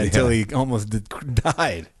some guy until he almost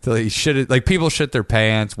died. Until he shit. Like people shit their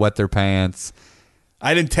pants, wet their pants.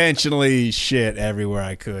 I'd intentionally shit everywhere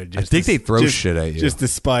I could. I think they throw shit at you just to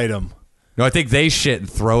spite them. No, I think they shit and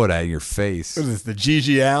throw it at your face. What is this, the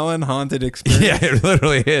Gigi Allen haunted experience? Yeah, it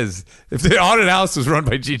literally is. If the haunted house was run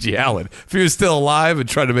by Gigi Allen, if he was still alive and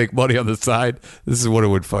trying to make money on the side, this is what it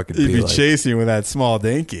would fucking be like. He'd be chasing you with that small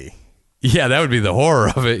dinky. Yeah, that would be the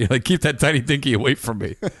horror of it. You're like, keep that tiny dinky away from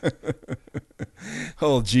me.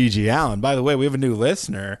 Old Gigi Allen. By the way, we have a new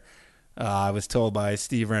listener. I was told by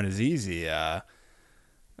Steve Renazizi. I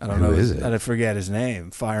don't know. Who is it? I forget his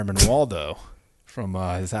name. Fireman Waldo from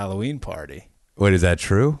his Halloween party. Wait, is that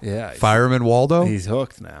true? Yeah. Fireman Waldo? He's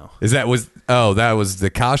hooked now. That was the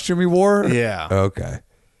costume he wore? Yeah. Okay.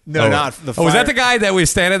 No, not the was that the guy that was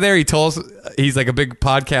standing there? He told us he's like a big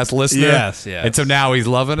podcast listener. Yes. And so now he's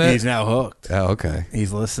loving it? He's now hooked. Oh, okay.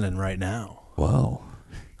 He's listening right now. Whoa.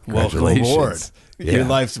 Welcome aboard. Yeah. Your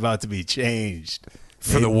life's about to be changed.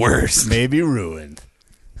 For the worst. Maybe ruined.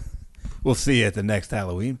 We'll see you at the next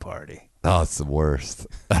Halloween party. Oh, it's the worst.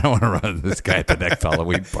 I don't want to run into this guy at the next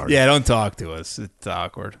Halloween party. Yeah, don't talk to us. It's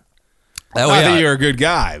awkward. Oh, Not that you're a good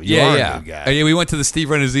guy. You are a good guy. Yeah, we went to the Steve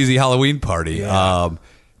Renazizi Halloween party. Yeah.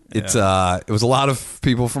 It was a lot of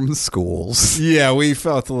people from the schools. Yeah, we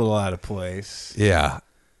felt a little out of place. Yeah.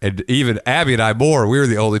 And even Abby and I we were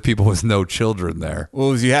the only people with no children there.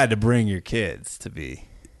 Well, you had to bring your kids to be.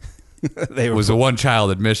 It was a one-child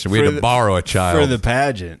admission. We had to borrow a child. For the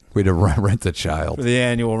pageant. We had to rent a child. For the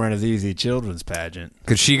annual Renazizi Children's Pageant.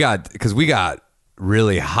 Because we got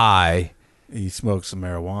really high. He smoked some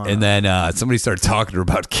marijuana. And then somebody started talking to her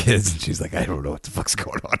about kids, and she's like, I don't know what the fuck's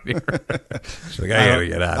going on here. She's like, I gotta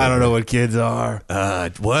get out of here. I don't know what kids are.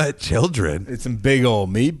 What? Children? It's some big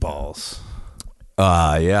old meatballs.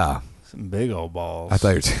 Yeah. Some big old balls. I thought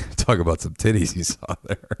you were talking about some titties you saw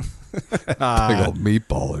there. Big old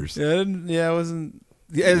meatballers. Yeah, it wasn't.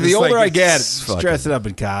 The It's older like, I get, it's fucking- dressing up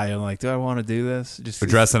in Kai, I'm like, do I want to do this? Just For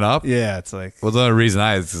dressing up? Yeah, it's like Well, the only reason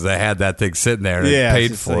is because I had that thing sitting there and Yeah, I it's paid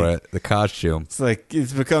just for like- it, the costume.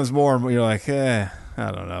 it becomes more and more. You're like, I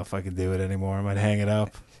don't know if I can do it anymore. I might hang it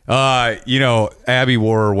up. Abby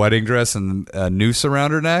wore her wedding dress and a noose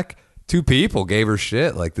around her neck. 2 people gave her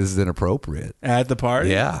shit like this is inappropriate. At the party?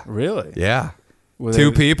 Yeah. Really? Yeah. Were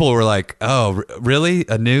 2 they- people were like, "Oh, really?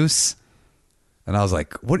 A noose?" And I was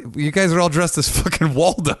like, "What? You guys are all dressed as fucking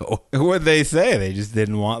Waldo." What'd they say? They just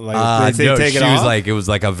didn't want, like, they say No, take she it off? was like, it was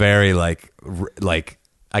like a very like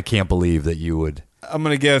I can't believe that you would. I'm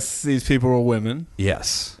going to guess these people were women.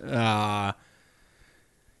 Yes.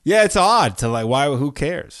 Yeah, it's odd to like, who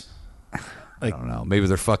cares? I don't know. Maybe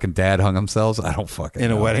their fucking dad hung themselves. I don't fucking In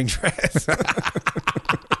know. a wedding dress.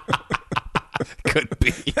 Could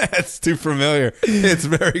be. That's too familiar. It's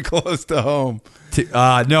very close to home.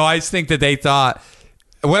 No, I just think that they thought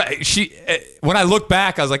when I look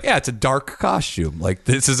back, I was like, yeah, it's a dark costume. Like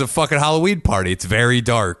this is a fucking Halloween party. It's very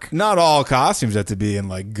dark. Not all costumes have to be in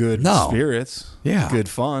like good No. spirits. Yeah. Good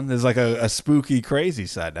fun. There's like a spooky, crazy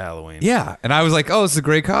side to Halloween. Yeah, and I was like, oh, it's a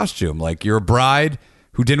great costume. Like you're a bride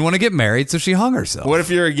who didn't want to get married, so she hung herself. What if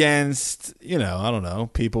you're against, I don't know,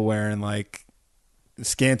 people wearing like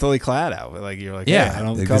scantily clad outfit? Like you're like, Yeah, hey, I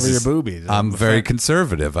don't like, cover this your is- boobies. I'm very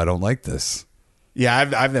conservative. I don't like this. Yeah,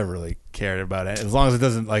 I've never really cared about it as long as it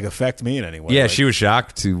doesn't like affect me in any way. Yeah, Like, she was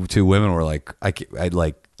shocked. Two women were like, I'd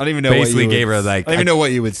like. I don't even know. Basically, what you gave would, her like. I don't even know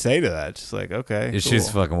what you would say to that. Just like, okay, She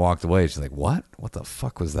just cool. fucking walked away. She's like, what? What the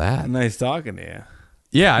fuck was that? Nice talking to you.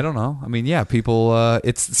 Yeah, I don't know. I mean, yeah, people.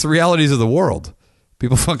 It's the realities of the world.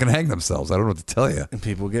 People fucking hang themselves. I don't know what to tell you. And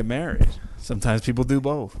people get married. Sometimes people do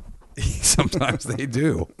both. Sometimes they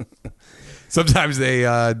do. Sometimes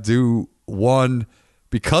they do one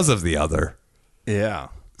because of the other. Yeah.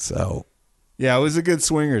 So Yeah, it was a good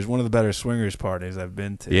swingers. One of the better swingers parties I've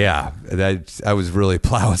been to. yeah, I was really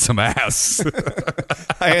plowing some ass.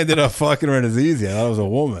 I ended up fucking her in his easy. I thought it was a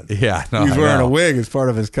woman. Yeah, no, he was I wearing know. a wig as part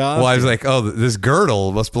of his costume. Well, I was like, oh, this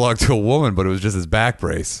girdle must belong to a woman, but it was just his back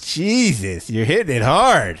brace. Jesus, you're hitting it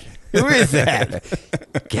hard. Who is that?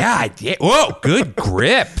 God, yeah. Whoa, good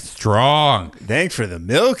grip, strong. Thanks for the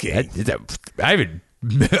milking. I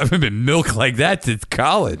haven't been milked like that since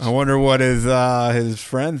college. I wonder what his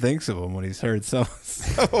friend thinks of him when he's heard some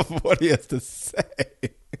of what he has to say.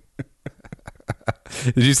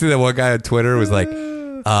 Did you see that one guy on Twitter was like,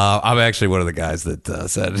 I'm actually one of the guys that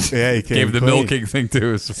said, Yeah, he came gave the clean. milking thing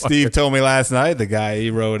to his wife. Steve told me last night the guy he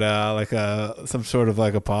wrote some sort of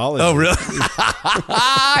like apology. Oh, really?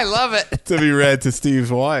 I love it. To be read to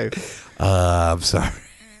Steve's wife. I'm sorry.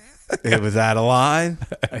 It was out of line.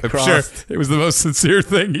 I'm sure it was the most sincere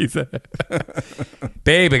thing he said.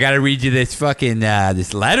 Babe, I got to read you this fucking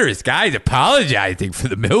this letter. This guy's apologizing for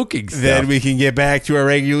the milking stuff. Then we can get back to our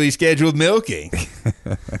regularly scheduled milking.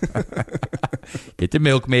 Get the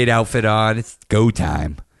milkmaid outfit on. It's go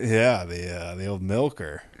time. Yeah, the old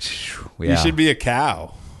milker. Yeah. You should be a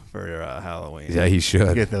cow for Halloween. Yeah, he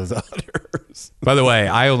should. Get those udders. By the way,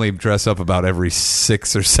 I only dress up about every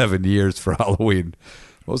 6 or 7 years for Halloween.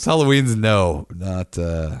 Most Halloweens, no, not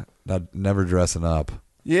never dressing up.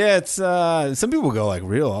 Yeah, it's some people go like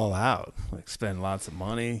real all out, like spend lots of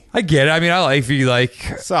money. I get it. I mean, I like if you like.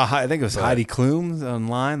 I think it was Heidi Klum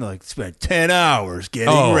online. They like spent 10 hours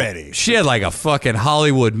getting ready. She had like a fucking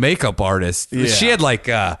Hollywood makeup artist. Yeah. She had like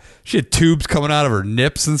she had tubes coming out of her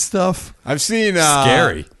nips and stuff. I've seen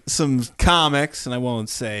Scary. some comics, and I won't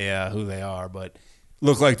say who they are, but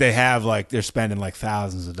look like they have like they're spending like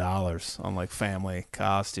thousands of dollars on like family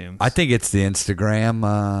costumes. I think it's the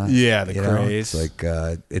Instagram. Yeah, the you know, craze. it's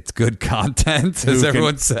like it's good content, Who as can-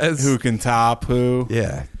 everyone says. Who can top who?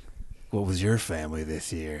 Yeah. What was your family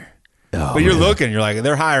this year? Oh, But you're man. looking, you're like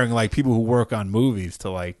they're hiring like people who work on movies to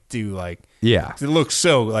like do like Yeah. it looks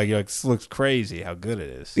so like you're like this looks crazy how good it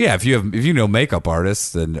is. Yeah, if you know makeup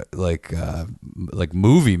artists and like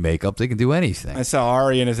movie makeup, they can do anything. I saw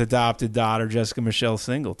Ari and his adopted daughter Jessica Michelle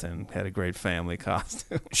Singleton had a great family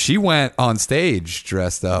costume. She went on stage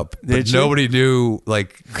dressed up, but Did she? nobody knew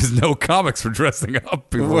because no comics were dressing up.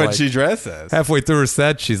 People were What'd like- she dress as? halfway through her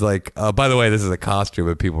set, she's like, "By the way, this is a costume,"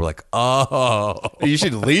 and people were like, "Oh." You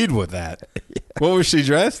should lead with that. What was she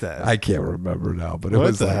dressed as? I can't remember now, but it What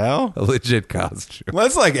was the like hell? a legit costume. Well,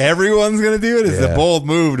 that's like everyone's gonna do it. It's Yeah. a bold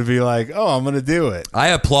move to be like, oh, I'm gonna do it. I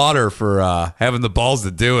applaud her for having the balls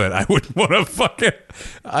to do it. I wouldn't want to fucking.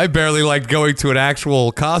 I barely liked going to an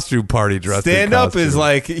actual costume party dressed. in Stand up is costume.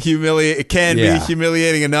 like humiliating. It can Yeah. be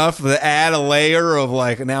humiliating enough. To add a layer of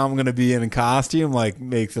like, now I'm gonna be in a costume, like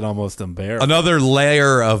makes it almost unbearable. another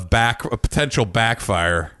layer of a potential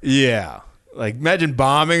backfire. Yeah. Like, imagine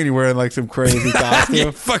bombing and you're wearing like some crazy costume.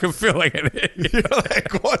 You fucking feel like an idiot. You're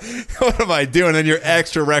like, what am I doing? And you're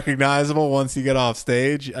extra recognizable once you get off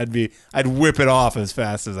stage. I'd whip it off as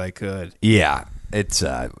fast as I could. Yeah, it's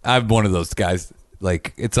I'm one of those guys.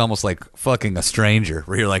 Like, it's almost like fucking a stranger,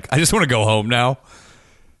 where you're like, I just want to go home now.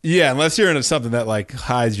 Yeah, unless you're into something that like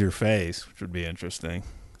hides your face, which would be interesting,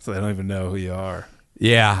 so they don't even know who you are.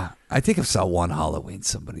 Yeah, I think I saw one Halloween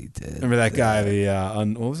somebody did. Remember that guy,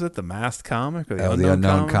 what was it, the masked comic or the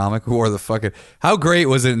unknown comic who wore the fucking. How great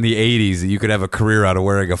was it in the '80s that you could have a career out of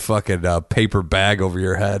wearing a fucking paper bag over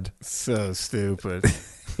your head? So stupid.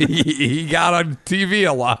 He got on TV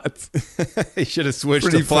a lot. He should have switched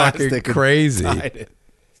Pretty to plastic. fucking crazy. And tied it.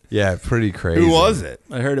 Yeah, pretty crazy. Who was it?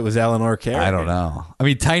 I heard it was Eleanor Carey. I don't know. I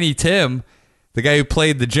mean, Tiny Tim, the guy who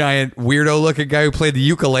played the giant weirdo-looking guy who played the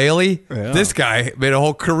ukulele. Yeah. This guy made a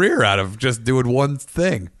whole career out of just doing one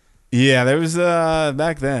thing. Yeah, there was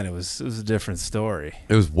back then. It was a different story.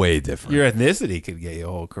 It was way different. Your ethnicity could get you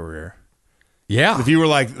a whole career. Yeah. If you were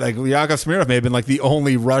like Yakov Smirnoff may have been like the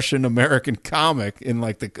only Russian American comic in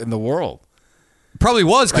the world. Probably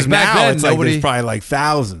was, because Like back now, then it's like nobody. there's probably like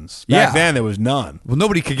thousands. Back Yeah. then there was none. Well,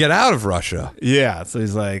 nobody could get out of Russia. Yeah, so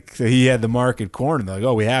he had the market cornered. They're like,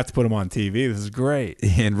 oh, we have to put him on TV. This is great.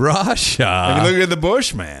 In Russia. I mean, look at the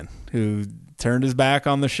Bushman who turned his back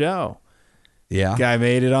on the show. Yeah. Guy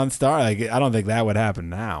made it on Star. Like, I don't think that would happen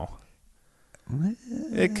now.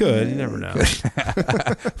 It could. You never know.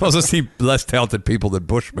 I've also seen less talented people than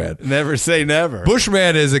Bushman. Never say never.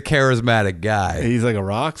 Bushman is a charismatic guy, He's like a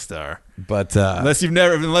rock star. but Unless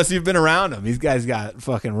you've been around him. These guys got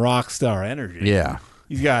fucking rock star energy. yeah.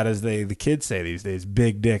 He's got, as the kids say these days,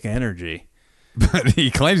 big dick energy. But he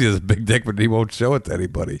claims he has a big dick, but he won't show it to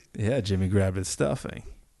anybody. Yeah, Jimmy grabbed his stuffing.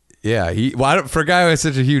 Yeah, for a guy who has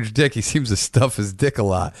such a huge dick, he seems to stuff his dick a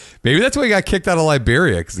lot. Maybe that's why he got kicked out of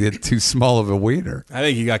Liberia, because he had too small of a wiener. I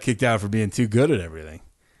think he got kicked out for being too good at everything.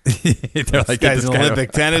 They're like, This guy's "Get an guy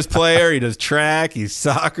Olympic tennis player. He does track. He's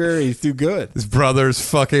soccer. He's too good. His brother's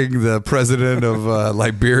fucking the president of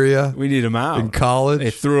Liberia We need him out. in college. They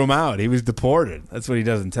threw him out. He was deported. That's what he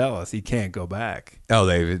doesn't tell us. He can't go back. Oh,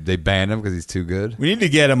 they banned him because he's too good. We need to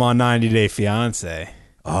get him on 90 Day Fiance.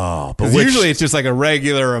 Oh, but Because usually it's just like a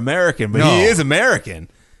regular American, but No. he is American.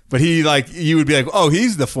 But he you would be like, oh,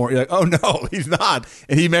 he's the foreign. You're like, oh no, he's not.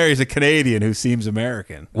 And he marries a Canadian who seems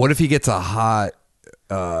American. what if he gets a hot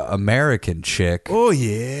American chick, Oh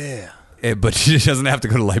yeah. but she doesn't have to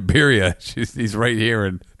go to Liberia? He's right here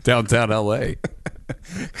in downtown L.A.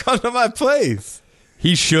 Come to my place.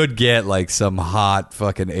 He should get like some hot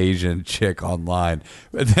fucking Asian chick online.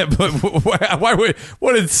 But why would?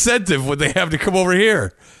 What incentive would they have to come over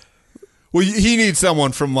here? Well, he needs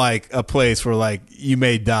someone from like a place where like you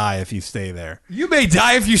may die if you stay there. You may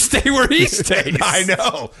die if you stay where he stays. I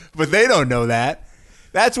know, but they don't know that.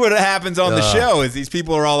 That's what happens on the show. Is these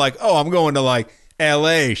people are all like, "Oh, I'm going to like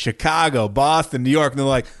L.A., Chicago, Boston, New York," and they're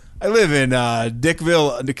like, "I live in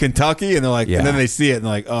Dickville, Kentucky," and they're like, Yeah. and then they see it and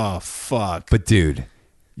they're like, "Oh, fuck." But dude,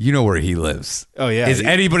 you know where he lives. Oh, yeah. Is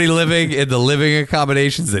anybody living in the living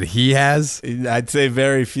accommodations that he has? I'd say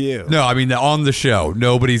very few. No, I mean on the show,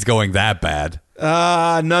 nobody's going that bad.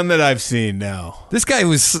 None that I've seen. No. This guy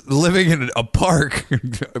was living in a park,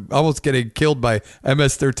 almost getting killed by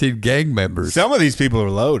MS-13 gang members. Some of these people are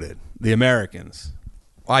loaded. The Americans,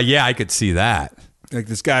 Yeah, I could see that. like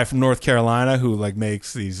this guy from North Carolina who like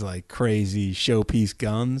makes these like crazy showpiece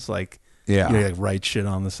guns, like Yeah. you know, like write shit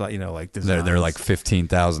on the side, you know, like They're designs. like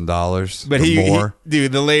 $15,000, But or more.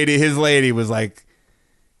 dude, his lady was like,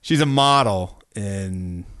 she's a model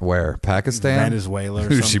in Where? Pakistan? Venezuela or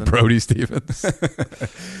Who's she, something. Brody Stevens?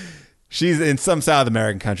 She's in some South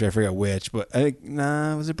American country. I forget which, but I think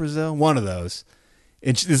was it Brazil? One of those.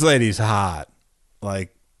 And this lady's hot.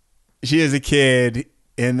 Like she is a kid,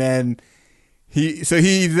 and then he's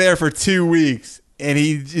there for 2 weeks, and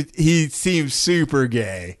he seems super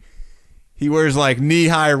gay. He wears like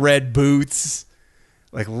knee-high red boots,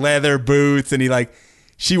 like leather boots, and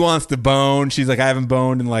she wants to bone. She's like, I haven't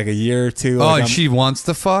boned in like a year or two. Oh, Like, and she wants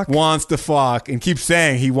to fuck? wants to fuck and keeps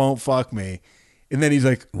saying he won't fuck me. And then he's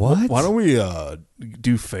like, What? Why don't we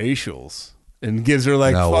do facials? And gives her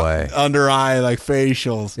like No way. under eye like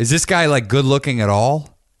facials. Is this guy like good looking at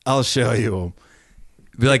all? I'll show you him.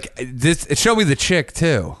 Be like, show me the chick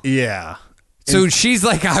too. Yeah. So she's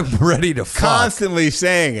like, I'm ready to fuck. Constantly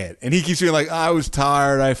saying it. And he keeps being like, I was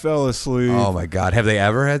tired. I fell asleep. Oh my God. Have they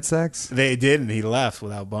ever had sex? They did, and he left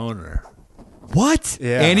without boning her. What?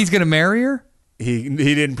 Yeah. And he's going to marry her? He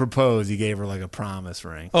didn't propose. He gave her like a promise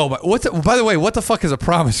ring. Oh, but by the way, what the fuck is a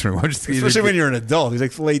promise ring? Especially when you're an adult. He's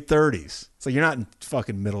like late 30s. It's like you're not in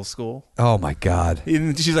fucking middle school. Oh my god.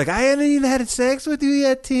 And she's like, I haven't even had sex with you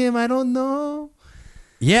yet, Tim. I don't know.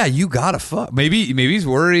 Yeah, you gotta fuck. Maybe he's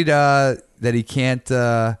worried that he can't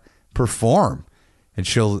perform, and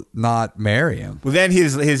she'll not marry him. Well, then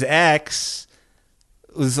his ex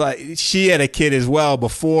was like, she had a kid as well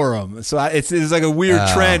before him. So it's like a weird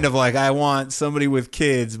trend of like, I want somebody with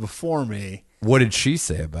kids before me. What did she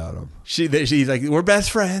say about him? She's like, we're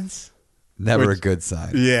best friends. Never a good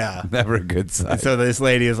sign. Yeah. Never a good sign. And so this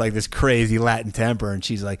lady is like this crazy Latin temper, and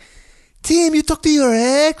she's like, Tim, you talked to your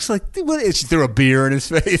ex? Like, what? She threw a beer in his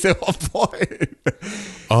face at one point.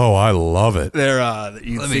 Oh, I love it.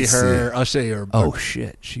 You Let see me her. see. I'll show you her. Oh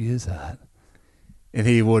shit, she is hot. And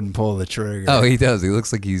he wouldn't pull the trigger. Oh, he does. He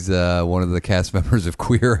looks like he's one of the cast members of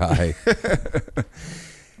Queer Eye.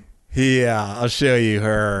 I'll show you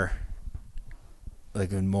her,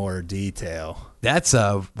 like in more detail. That's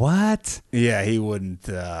what? Yeah, he wouldn't.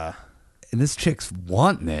 And this chick's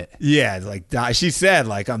wanting it. Yeah, it's like she said,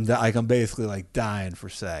 like I'm basically like dying for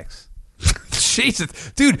sex.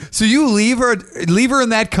 Jesus, dude. So you leave her in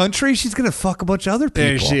that country? She's gonna fuck a bunch of other people.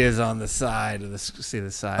 There she is on the side of the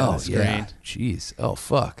side of the screen. Yeah. Jeez. Oh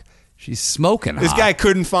fuck. She's smoking This hot. guy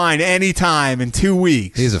couldn't find any time in 2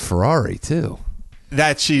 weeks. He has a Ferrari too.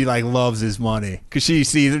 That she like loves his money because she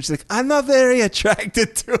sees him. She's like, I'm not very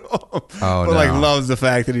attracted to him. Oh, but no. like loves the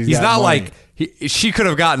fact that he's got not money. like she could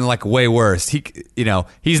have gotten like way worse.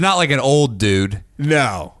 He's not like an old dude.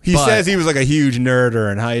 No, he But- says he was like a huge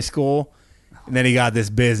nerder in high school, and then he got this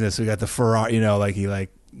business. We got the Ferrari. Like he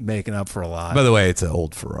like making up for a lot. By the way, it's an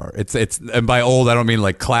old Ferrari. It's and by old I don't mean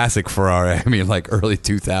like classic Ferrari. I mean like early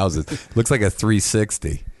 2000s. Looks like a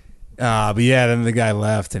 360. But yeah, then the guy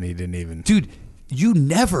left, and he didn't even. Dude, you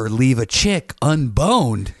never leave a chick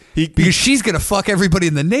unboned because she's gonna fuck everybody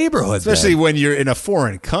in the neighborhood. Especially then. when you're in a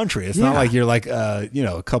foreign country. It's not Yeah. like you're like a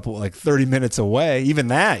couple like 30 minutes away. Even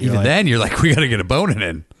that. Even then, you're like, we gotta get a boning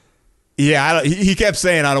in. Yeah, he kept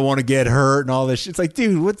saying, I don't want to get hurt and all this shit. It's like,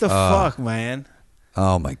 dude, what the fuck, man?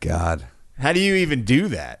 Oh my god. How do you even do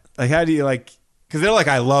that? Like, how do you like? Because they're like,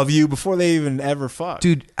 I love you before they even ever fuck.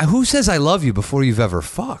 Dude, who says I love you before you've ever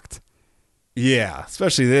fucked? Yeah,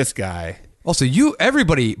 especially this guy. Also,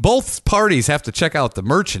 both parties have to check out the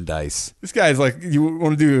merchandise. This guy's like, you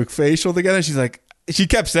want to do a facial together? She's like, she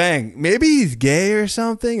kept saying, maybe he's gay or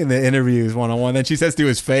something. In the interviews one-on-one. Then she says to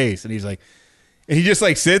his face, and he's like, and he just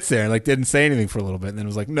like sits there and like didn't say anything for a little bit. And then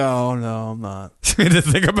was like, no, I'm not. To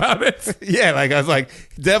think about it. Yeah, like I was like,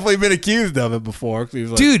 definitely been accused of it before. He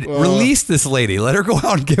was like, Dude, well, release this lady. Let her go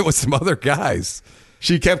out and get with some other guys.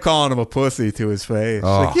 She kept calling him a pussy to his face. She's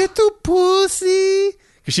Oh. like, you're too pussy.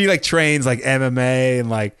 Because she like trains like MMA and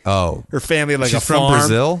like her family had, like She's a from farm.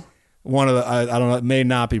 Brazil? One of the I don't know, it may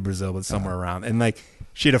not be Brazil, but somewhere around. And like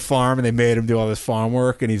she had a farm, and they made him do all this farm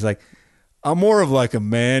work. And he's like, I'm more of like a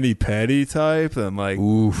Manny Petty type than like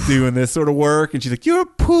doing this sort of work. And she's like, you're a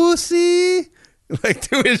pussy, like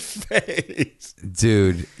to his face.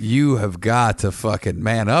 Dude, you have got to fucking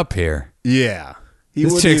man up here. Yeah,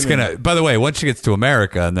 This chick's gonna. By the way, once she gets to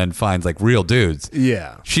America and then finds like real dudes,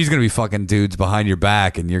 Yeah, she's gonna be fucking dudes behind your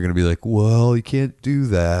back, and you're gonna be like, "Well, you can't do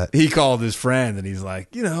that." he called his friend, and he's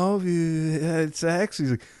like, have you had sex?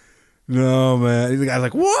 He's like, no, man. The guy's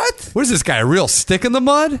like, what? What is this guy? A real stick in the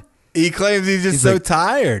mud? He claims he's just He's so like-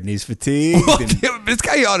 tired and he's fatigued. and This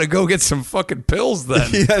guy ought to go get some fucking pills. Then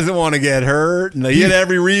he doesn't want to get hurt. And he had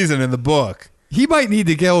every reason in the book. he might need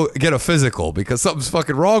to go get a physical because something's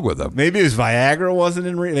fucking wrong with him. Maybe his Viagra wasn't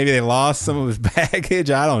in. Maybe they lost some of his baggage.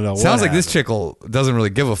 I don't know. Sounds what like this happened. chick doesn't really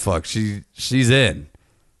give a fuck. She's in.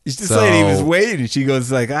 This So- lady was waiting. She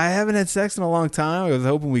goes like, I haven't had sex in a long time. I was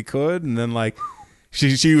hoping we could. And then like,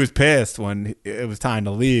 she was pissed when it was time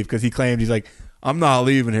to leave because he claimed, he's like, I'm not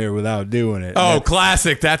leaving here without doing it. Oh, And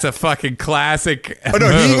classic! That's a fucking classic. Oh no,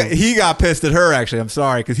 move. he got pissed at her. Actually, I'm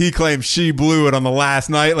sorry because he claimed she blew it on the last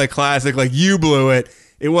night, like classic, like you blew it.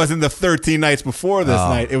 It wasn't the 13 nights before this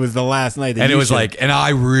night. It was the last night. That and it you was should- like, and I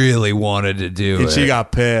really wanted to do and it. she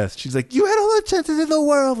got pissed. She's like, you had all the chances in the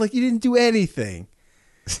world, like you didn't do anything.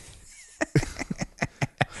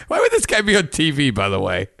 Why would this guy be on TV? By the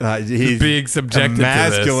way, He's being subjected to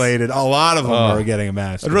this. emasculated. A lot of them are getting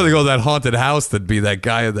emasculated. I'd rather go to that haunted house than be that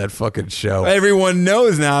guy in that fucking show. Everyone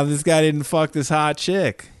knows now this guy didn't fuck this hot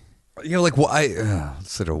chick. You know, like why?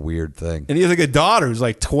 It's such a weird thing. And he has like a daughter who's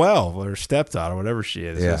like 12, or stepdaughter, whatever she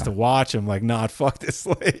is. Yeah. Has to watch him like not fuck this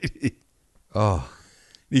lady. Oh,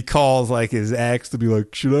 He calls like his ex to be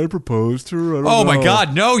like, should I propose to her? I don't Oh my know."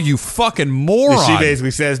 God, no, you fucking And moron. she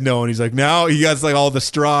basically says no, and he's like, now he gets like all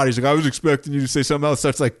distraught. He's like, I was expecting you to say something else.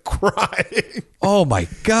 Starts like crying. Oh my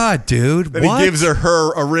God, dude. Then What? he gives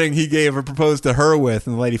her a ring he gave her, proposed to her with,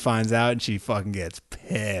 and the lady finds out, and she fucking gets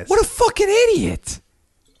pissed. What a fucking idiot.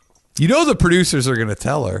 You know the producers are going to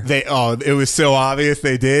tell her. It was so obvious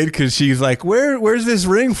they did, because she's like, where's this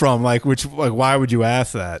ring from? Like, why would you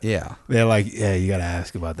ask that? Yeah. They're like, yeah, you got to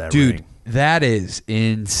ask about that Dude, ring. that is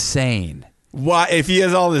insane. Why, if he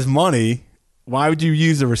has all this money, why would you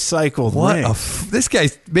use a recycled What ring? this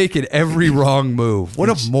guy's making every wrong move. What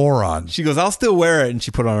a moron. She goes, I'll still wear it, and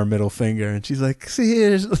she put on her middle finger, and she's like, see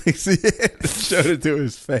here, like, see it, showed it to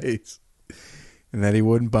his face, and then he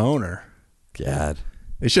wouldn't bone her. God.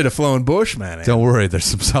 They should have flown Bushman in. Don't worry, there's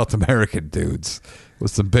some South American dudes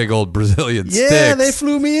with some big old Brazilian Yeah, sticks. they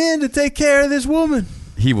flew me in to take care of this woman.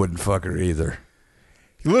 He wouldn't fuck her either.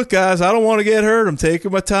 Look, guys, I don't want to get hurt. I'm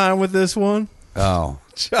taking my time with this one. Oh.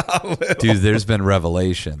 John Little. Dude, there's been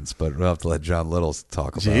revelations, but we'll have to let John Little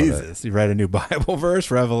talk about it. Jesus, you read a new Bible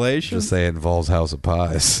verse, Revelation? Just say it involves House of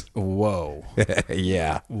Pies. Whoa.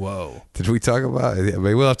 Yeah. Whoa. Did we talk about it?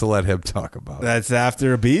 Maybe we'll have to let him talk about it. That's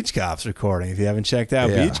after a Beach Cops recording. If you haven't checked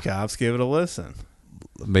out Yeah. Beach Cops, give it a listen.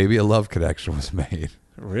 Maybe a love connection was made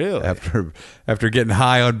Really? after getting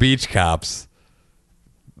high on Beach Cops.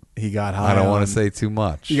 He got high. I don't want on- to say too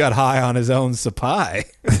much. He got high on his own supply.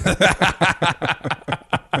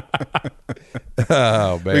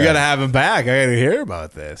 Oh man, We got to have him back. I got to hear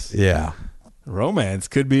about this. Yeah, Romance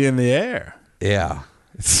could be in the air. yeah.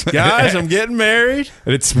 Guys, I'm getting married.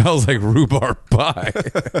 And it smells like rhubarb pie.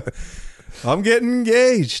 I'm getting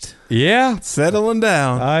engaged. Yeah, Settling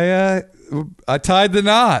down. I tied the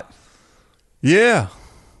knot. Yeah.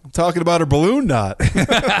 I'm talking about her balloon knot.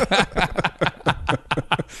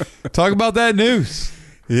 Talk about that news.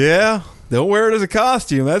 Yeah. Don't wear it as a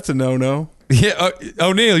costume. That's a no-no. Yeah,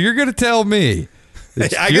 O'Neill, you're going to tell me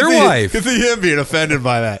it's I your wife can see him being offended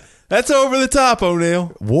by that. That's over the top,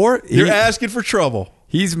 O'Neill. You're asking for trouble.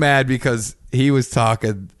 He's mad because he was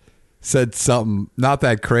said something not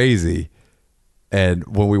that crazy. And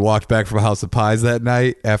when we walked back from House of Pies that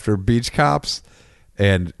night after Beach Cops,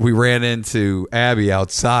 and we ran into Abby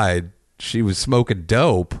outside, she was smoking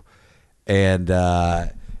dope, and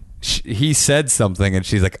he said something, and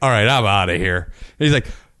she's like, all right, I'm out of here. And he's like,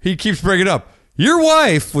 he keeps bringing up, your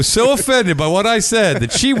wife was so offended by what I said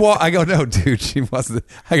that she I go, no, dude, she wasn't.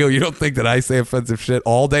 I go, you don't think that I say offensive shit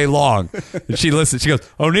all day long? And she listens. She goes,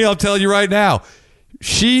 O'Neill, I'm telling you right now.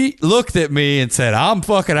 She looked at me and said, I'm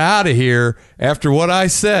fucking out of here after what I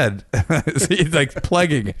said. He's like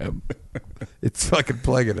plaguing him. It's fucking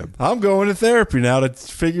plaguing him. I'm going to therapy now to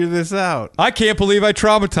figure this out. I can't believe I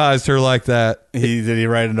traumatized her like that. Did he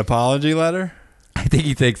write an apology letter? I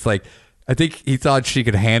think he thought she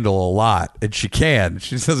could handle a lot, and she can.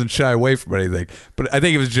 She just doesn't shy away from anything. But I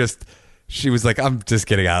think it was just, she was like, I'm just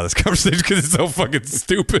getting out of this conversation because it's so fucking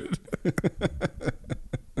stupid.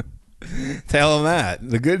 Tell him that.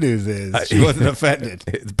 The good news is she wasn't offended.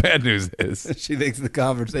 The bad news is She thinks the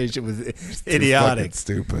conversation was too idiotic. fucking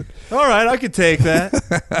stupid. All right, I could take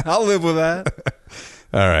that. I'll live with that.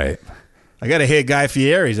 All right. I got to hit Guy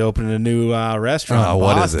Fieri's opening a new restaurant in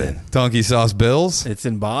What is Boston. it? Donkey Sauce Bills? It's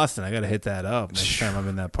in Boston. I got to hit that up next time I'm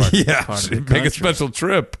in that part, Yeah, part of the make country. a special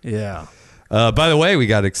trip. Yeah. By the way, we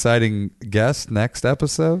got exciting guests next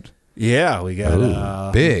episode. Yeah, we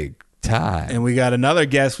got Big time. and we got another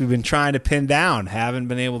guest we've been trying to pin down. Haven't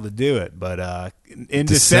been able to do it, but in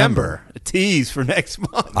December, a tease for next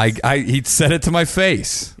month. He said it to my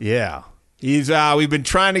face. Yeah. He's we've been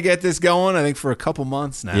trying to get this going, I think, for a couple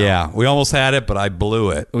months now. Yeah, we almost had it, but I blew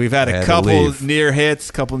it. We've had I a to couple leave. near hits,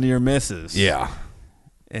 couple near misses. Yeah,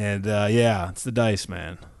 And yeah, it's the dice,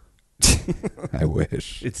 man. I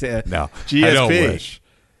wish. It's No, GSP. I don't wish.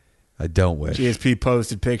 I don't wish. GSP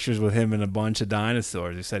posted pictures with him and a bunch of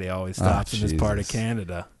dinosaurs. He said he always stops in this part of Jesus.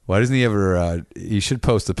 Canada. Why doesn't he ever? He should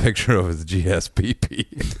post a picture of his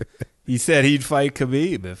GSPP. He said he'd fight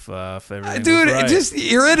Khabib if everything Dude, was right. just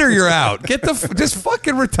you're in or you're out. Get the just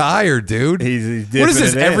fucking retire, dude. He's What is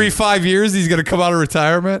this? dipping it in. Every 5 years he's gonna come out of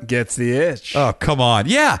retirement? Gets the itch. Oh, come on.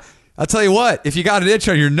 Yeah. I'll tell you what, if you got an itch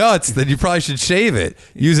on your nuts, then you probably should shave it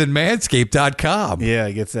using manscaped.com. Yeah,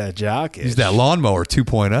 he gets that jock itch. Use that lawnmower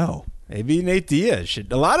 2.0. Maybe Nate Diaz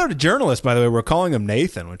should. A lot of the journalists, by the way, were calling him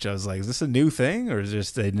Nathan, which I was like, is this a new thing? Or is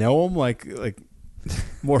just they know him like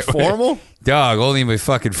more formal? Dog, only my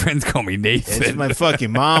fucking friends call me It's just Nathan. my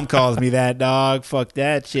fucking mom calls me that, dog. Fuck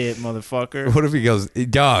that shit, motherfucker. What if he goes,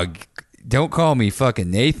 dog, don't call me fucking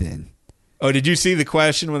Nathan? Oh, did you see the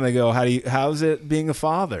question when they go, how's it being a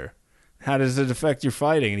father? How does it affect your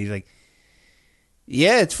fighting? And he's like,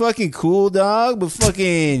 yeah, it's fucking cool, dog, but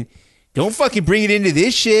fucking don't fucking bring it into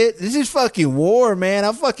this shit. This is fucking war, man.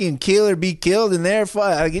 I'll fucking kill or be killed in there.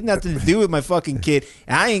 I get nothing to do with my fucking kid.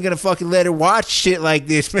 I ain't gonna fucking let her watch shit like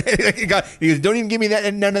this, man. He goes, don't even give me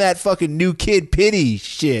none of that fucking new kid pity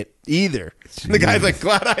shit either. The guy's like,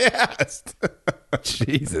 glad I asked.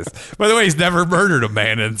 Jesus. By the way, he's never murdered a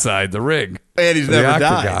man inside the ring. And he's The never died.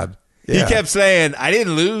 octagon. Yeah. He kept saying, I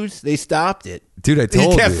didn't lose. They stopped it. Dude, I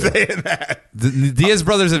told He kept you. saying that. The Diaz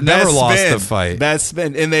brothers have never lost a fight. Best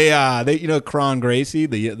spin. And they you know, Kron Gracie,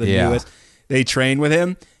 the Yeah. newest, they trained with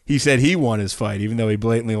him. He said he won his fight, even though he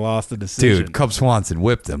blatantly lost the decision. Dude, Cub Swanson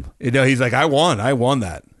whipped him. You know, he's like, I won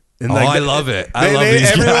that. And Oh, I love it. I love they,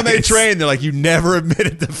 these everyone guys. they train, they're like, you never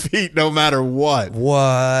admitted defeat no matter what.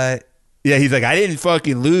 What? Yeah, he's like, I didn't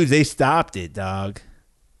fucking lose. They stopped it, dog.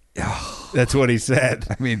 That's what he said.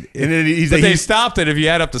 I mean, and then he's but like, they stopped it if you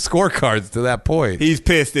add up the scorecards to that point. he's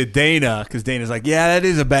pissed at Dana because Dana's like, yeah, that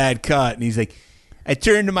is a bad cut. And he's like, I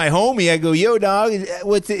turned to my homie. I go, yo, dog,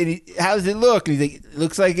 what's it? And how does it look? And he's like, it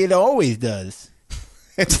looks like it always does.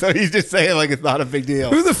 And so he's just saying like it's not a big deal.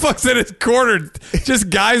 Who the fuck's in his corner? Just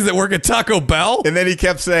guys that work at Taco Bell? And then he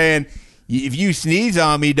kept saying, if you sneeze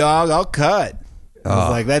on me, dog, I'll cut. I was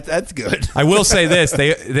like, that's good. I will say this: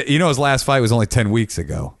 you know, his last fight was only 10 weeks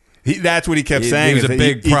ago. That's what he kept He saying. was is a that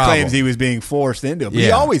big he problem. claims he was being forced into it. But he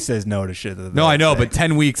Yeah. always says no to shit. No, I know, but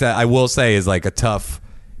 10 weeks, I will say, is like a tough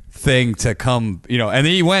thing to come. You know, and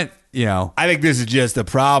then he went. You know, I think this is just a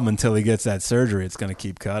problem until he gets that surgery. It's going to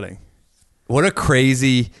keep cutting. what a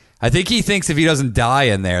crazy. I think he thinks if he doesn't die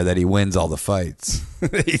in there that he wins all the fights.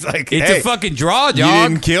 He's like, It's hey, a fucking draw, you dog.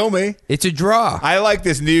 didn't kill me. It's a draw. I like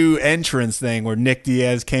this new entrance thing where Nick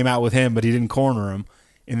Diaz came out with him, but he didn't corner him.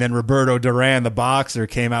 And then Roberto Duran, the boxer,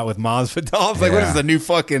 came out with Masvidal. It's like, what Yeah. is the new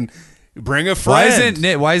fucking bring a friend?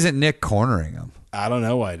 Why isn't Nick cornering him? I don't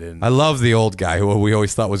know why I didn't. I love the old guy who we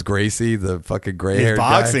always thought was Gracie, the fucking gray haired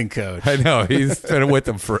boxing coach. I know. He's been with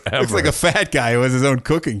him forever. Looks like a fat guy who has his own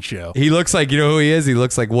cooking show. He looks like, you know who he is? He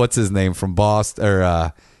looks like, what's his name from Boston,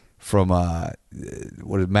 or from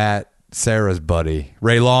what is Matt Sarah's buddy,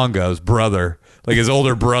 Ray Longo's brother, like his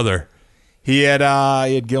older brother. He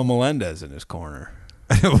had Gil Melendez in his corner.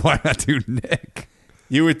 Why not do Nick?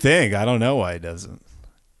 You would think. I don't know why he doesn't.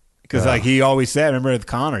 Because like he always said, remember with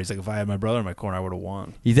Connor, he's like, if I had my brother in my corner, I would have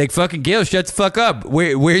won. You think fucking Gil, shut the fuck up.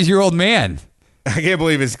 Where's your old man? I can't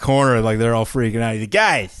believe his corner, like they're all freaking out. He's like,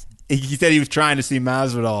 guys, he said he was trying to see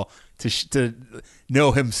Masvidal to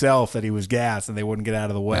know himself that he was gassed and they wouldn't get out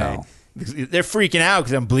of the way. No. They're freaking out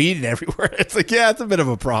because I'm bleeding everywhere. It's like, yeah, it's a bit of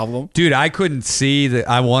a problem. Dude, I couldn't see the.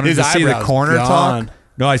 I wanted His to see the eyebrows corner gone. talk.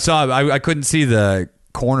 No, I saw. I couldn't see the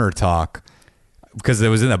corner talk because it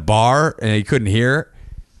was in a bar and he couldn't hear it.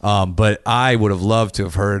 But I would have loved to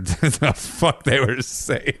have heard the fuck they were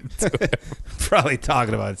saying to him. Probably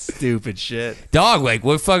talking about stupid shit. Dog, like,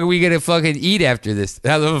 what fuck are we gonna fucking eat after this?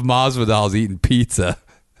 I love if Masvidal's eating pizza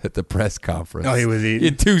at the press conference. Oh, he was eating?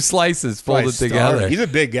 in 2 slices folded Probably together. starving. He's a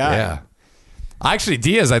big guy. Yeah. Actually,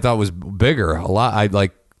 Diaz I thought was bigger a lot.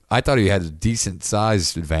 I thought he had a decent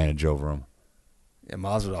size advantage over him. Yeah,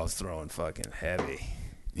 Masvidal's throwing fucking heavy.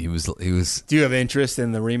 He was. Do you have interest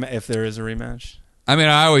in the rematch if there is a rematch? I mean,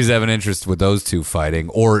 I always have an interest with those two fighting,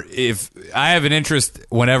 or if I have an interest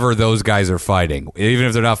whenever those guys are fighting, even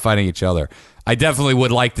if they're not fighting each other. I definitely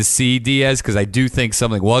would like to see Diaz because I do think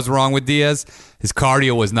something was wrong with Diaz. His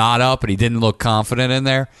cardio was not up, and he didn't look confident in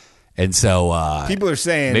there. And so People are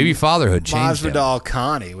saying maybe fatherhood changed him. Masvidal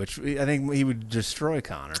Connie, which I think he would destroy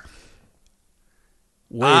Connor.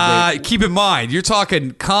 Way big. Keep in mind, you're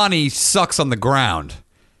talking Connie sucks on the ground.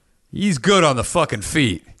 He's good on the fucking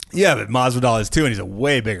feet. Yeah, but Masvidal is too, and he's a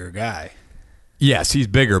way bigger guy. Yes, he's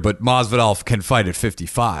bigger, but Masvidal can fight at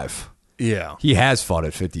 55. Yeah, He has fought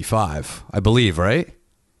at 55, I believe, right?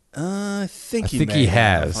 I think I think he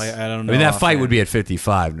has. I don't know. I mean, that fight would be at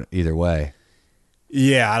 55 either way.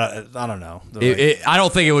 Yeah, I don't know. I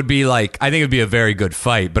don't think it would be like. I think it would be a very good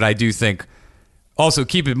fight, but I do think. Also,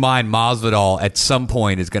 keep in mind, Masvidal at some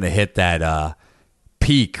point is going to hit that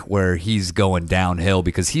peak where he's going downhill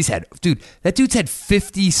because he's had. Dude, that dude's had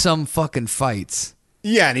 50-some fucking fights.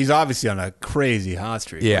 Yeah, and he's obviously on a crazy hot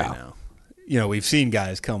streak Yeah. right now. You know, we've seen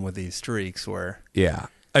guys come with these streaks where Yeah.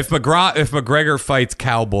 If McGregor fights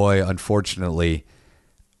Cowboy, unfortunately,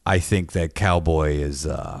 I think that Cowboy is.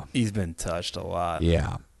 he's been touched a lot.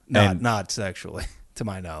 Yeah. Not sexually, to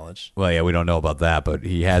my knowledge. Well, yeah, we don't know about that, but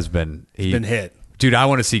he has been. He's Been hit. Dude, I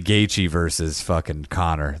want to see Gaethje versus fucking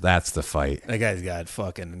Conor. That's the fight. That guy's got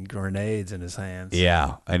fucking grenades in his hands.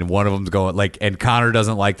 Yeah, and one of them's going and Conor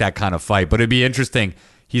doesn't like that kind of fight. But it'd be interesting.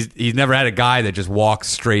 he's never had a guy that just walks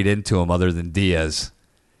straight into him other than Diaz.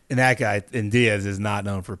 And that guy, and Diaz is not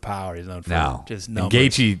known for power. He's known for just And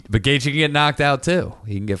numbers. Gaethje can get knocked out too.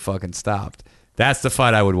 He can get fucking stopped. That's the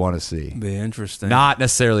fight I would want to see. Be interesting. Not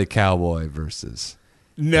necessarily Cowboy versus.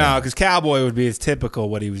 No, because Cowboy would be as typical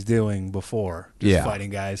what he was doing before. Just Yeah. fighting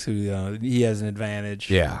guys who he has an advantage.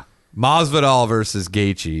 Yeah. Masvidal versus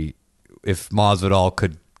Gaethje. If Masvidal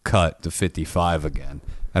could cut to 55 again.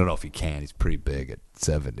 I don't know if he can. He's pretty big at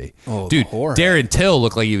 70. Oh, dude, horror. Darren Till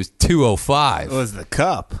looked like he was 205. It was the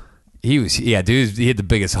cup. He was, dude, he had the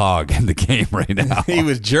biggest hog in the game right now. He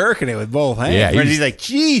was jerking it with both hands. Yeah, He's like,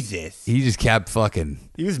 Jesus. He just kept fucking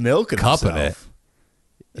He was milking cupping himself.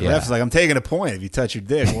 it. The ref's like, I'm taking a point if you touch your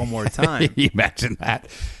dick one more time. Can you imagine that?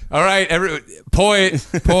 All right, point.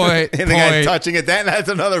 And the guy's touching it. That's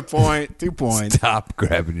another point. 2 points. Stop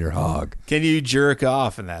grabbing your hog. Can you jerk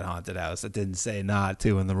off in that haunted house? That didn't say not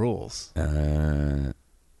to in the rules.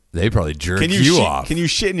 They probably jerk Can you off. Can you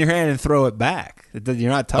shit in your hand and throw it back?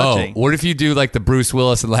 You're not Oh, touching. what if you do like the Bruce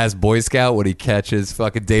Willis in Last Boy Scout when he catches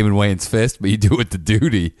fucking Damon Wayne's fist, but you do it to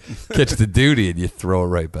duty, catch the duty, and you throw it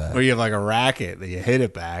right back. Or you have like a racket that you hit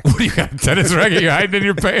it back. What do you got? A tennis racket you're hiding in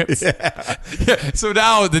your pants? Yeah. So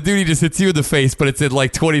now the duty just hits you in the face, but it's in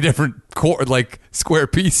like 20 different square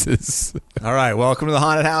pieces. All right, welcome to the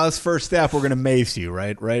haunted house. First step, we're gonna mace you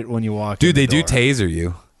right when you walk. Dude, in they the do door. taser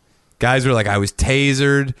you. Guys are like, I was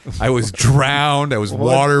tasered, I was drowned, I was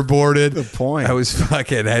What's waterboarded. the point? I was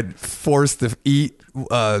fucking had forced to eat.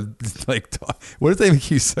 What if they make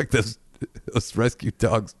you suck those rescue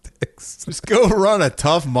dogs' dicks? Just go run a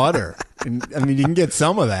Tough Mudder. And, I mean, you can get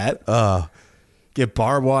some of that. Get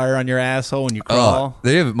barbed wire on your asshole when you crawl.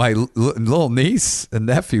 They have my little niece and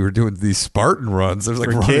nephew were doing these Spartan runs. There's like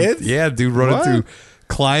For running, kids? yeah, dude, running What? through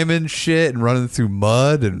climbing shit and running through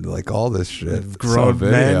mud and like all this shit. Grown Saw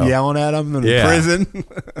a men video. yelling at them in Yeah. prison.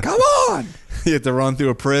 Come on, You have to run through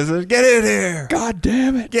a prison. Get in here. God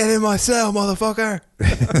damn it! Get in my cell, motherfucker.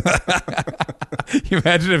 You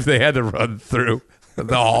imagine if they had to run through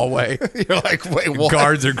the hallway. You're like, wait, what?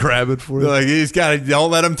 Guards are grabbing for You're you. like, you just gotta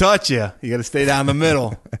don't let them touch you. You gotta stay down the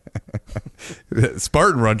middle.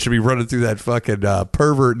 Spartan Run should be running through that fucking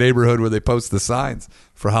pervert neighborhood where they post the signs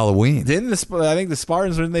for Halloween. Didn't I think the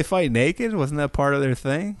Spartans, when they fight naked, wasn't that part of their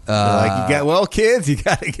thing? They're like, kids, you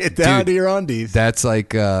gotta get down dude, to your undies. That's like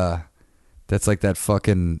that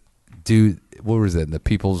fucking dude. What was it? The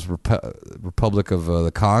People's Republic of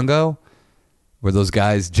the Congo, where those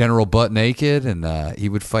guys general butt naked, and he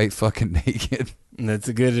would fight fucking naked. And that's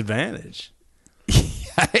a good advantage.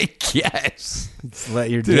 I guess, Just let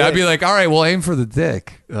your dude. dick. I'd be like, all right, well, aim for the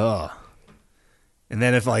dick. Ugh. And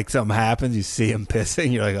then if like something happens, you see him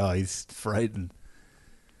pissing, you're like, oh, he's frightened.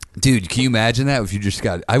 Dude, can you imagine that? If you just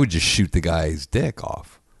got, I would just shoot the guy's dick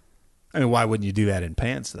off. I mean, why wouldn't you do that in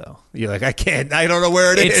pants though? You're like, I don't know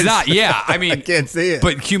where it is. It's not. Yeah, I mean, I can't see it.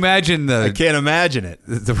 But can you imagine I the can't imagine it.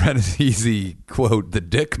 Renzi quote, the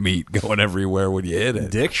dick meat going everywhere when you hit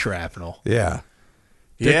it? Dick shrapnel. Yeah.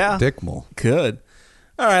 Yeah. Dickmole. Good.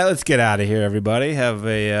 All right, let's get out of here, everybody. Have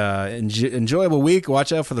a enjoyable week.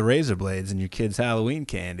 Watch out for the razor blades in your kids' Halloween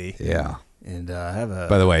candy. Yeah. And have a.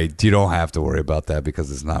 By the way, you don't have to worry about that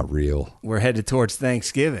because it's not real. We're headed towards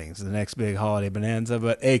Thanksgiving, so the next big holiday bonanza.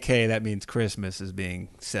 But AK, that means Christmas is being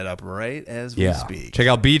set up right as we speak. Check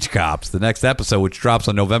out Beach Cops. The next episode, which drops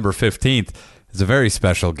on November 15th, is a very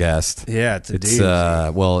special guest. Yeah, it's it's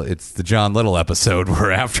the John Little episode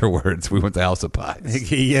where afterwards we went to House of Pies.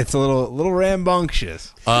 He gets a little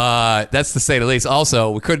rambunctious. That's to say the least. Also,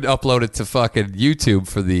 we couldn't upload it to fucking YouTube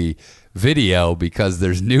for the video because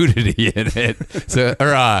there's nudity in it. So,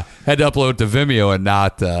 had to upload it to Vimeo and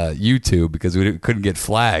not YouTube because we couldn't get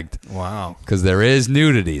flagged. Wow. Because there is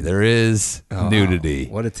nudity. There is nudity.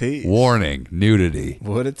 What a tease. Warning, nudity.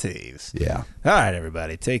 What a tease. Yeah. All right,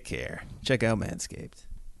 everybody, take care. Check out Manscaped.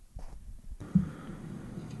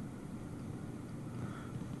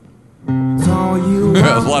 Saw you A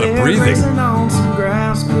out lot of there breathing. grazing on some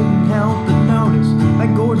grass, couldn't help but notice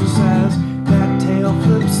that gorgeous ass. That tail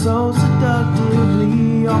flipped so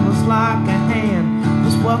seductively, almost like a hand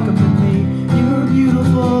was welcoming me. You're a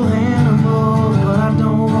beautiful animal, but I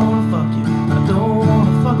don't wanna fuck you. I don't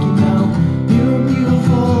wanna fuck you now. You're a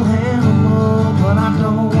beautiful animal, but I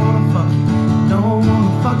don't wanna fuck you. Don't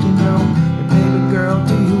wanna fuck you now. Hey, baby girl,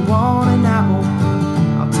 do you want an apple?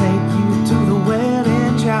 I'll take you to the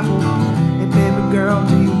wedding chapel. Hey baby girl,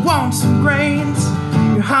 do you want some grains?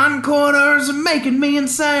 Your hindquarters are making me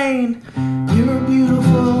insane. You're a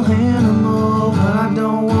beautiful animal, but I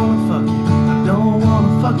don't wanna fuck you. I don't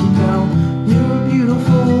wanna fuck you now. You're a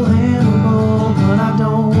beautiful animal, but I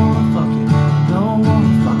don't wanna fuck you. Don't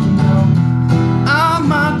wanna fuck you now. I'm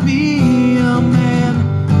my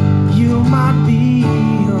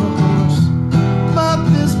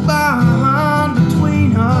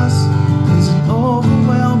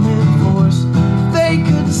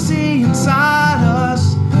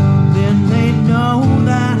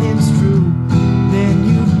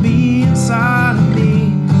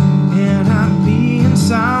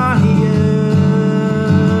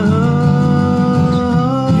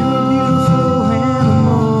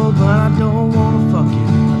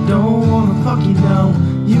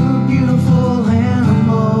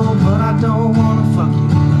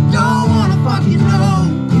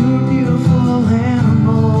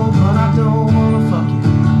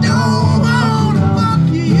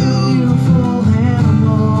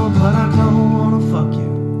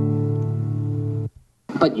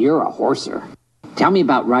But you're a horser. Tell me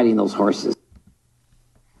about riding those horses.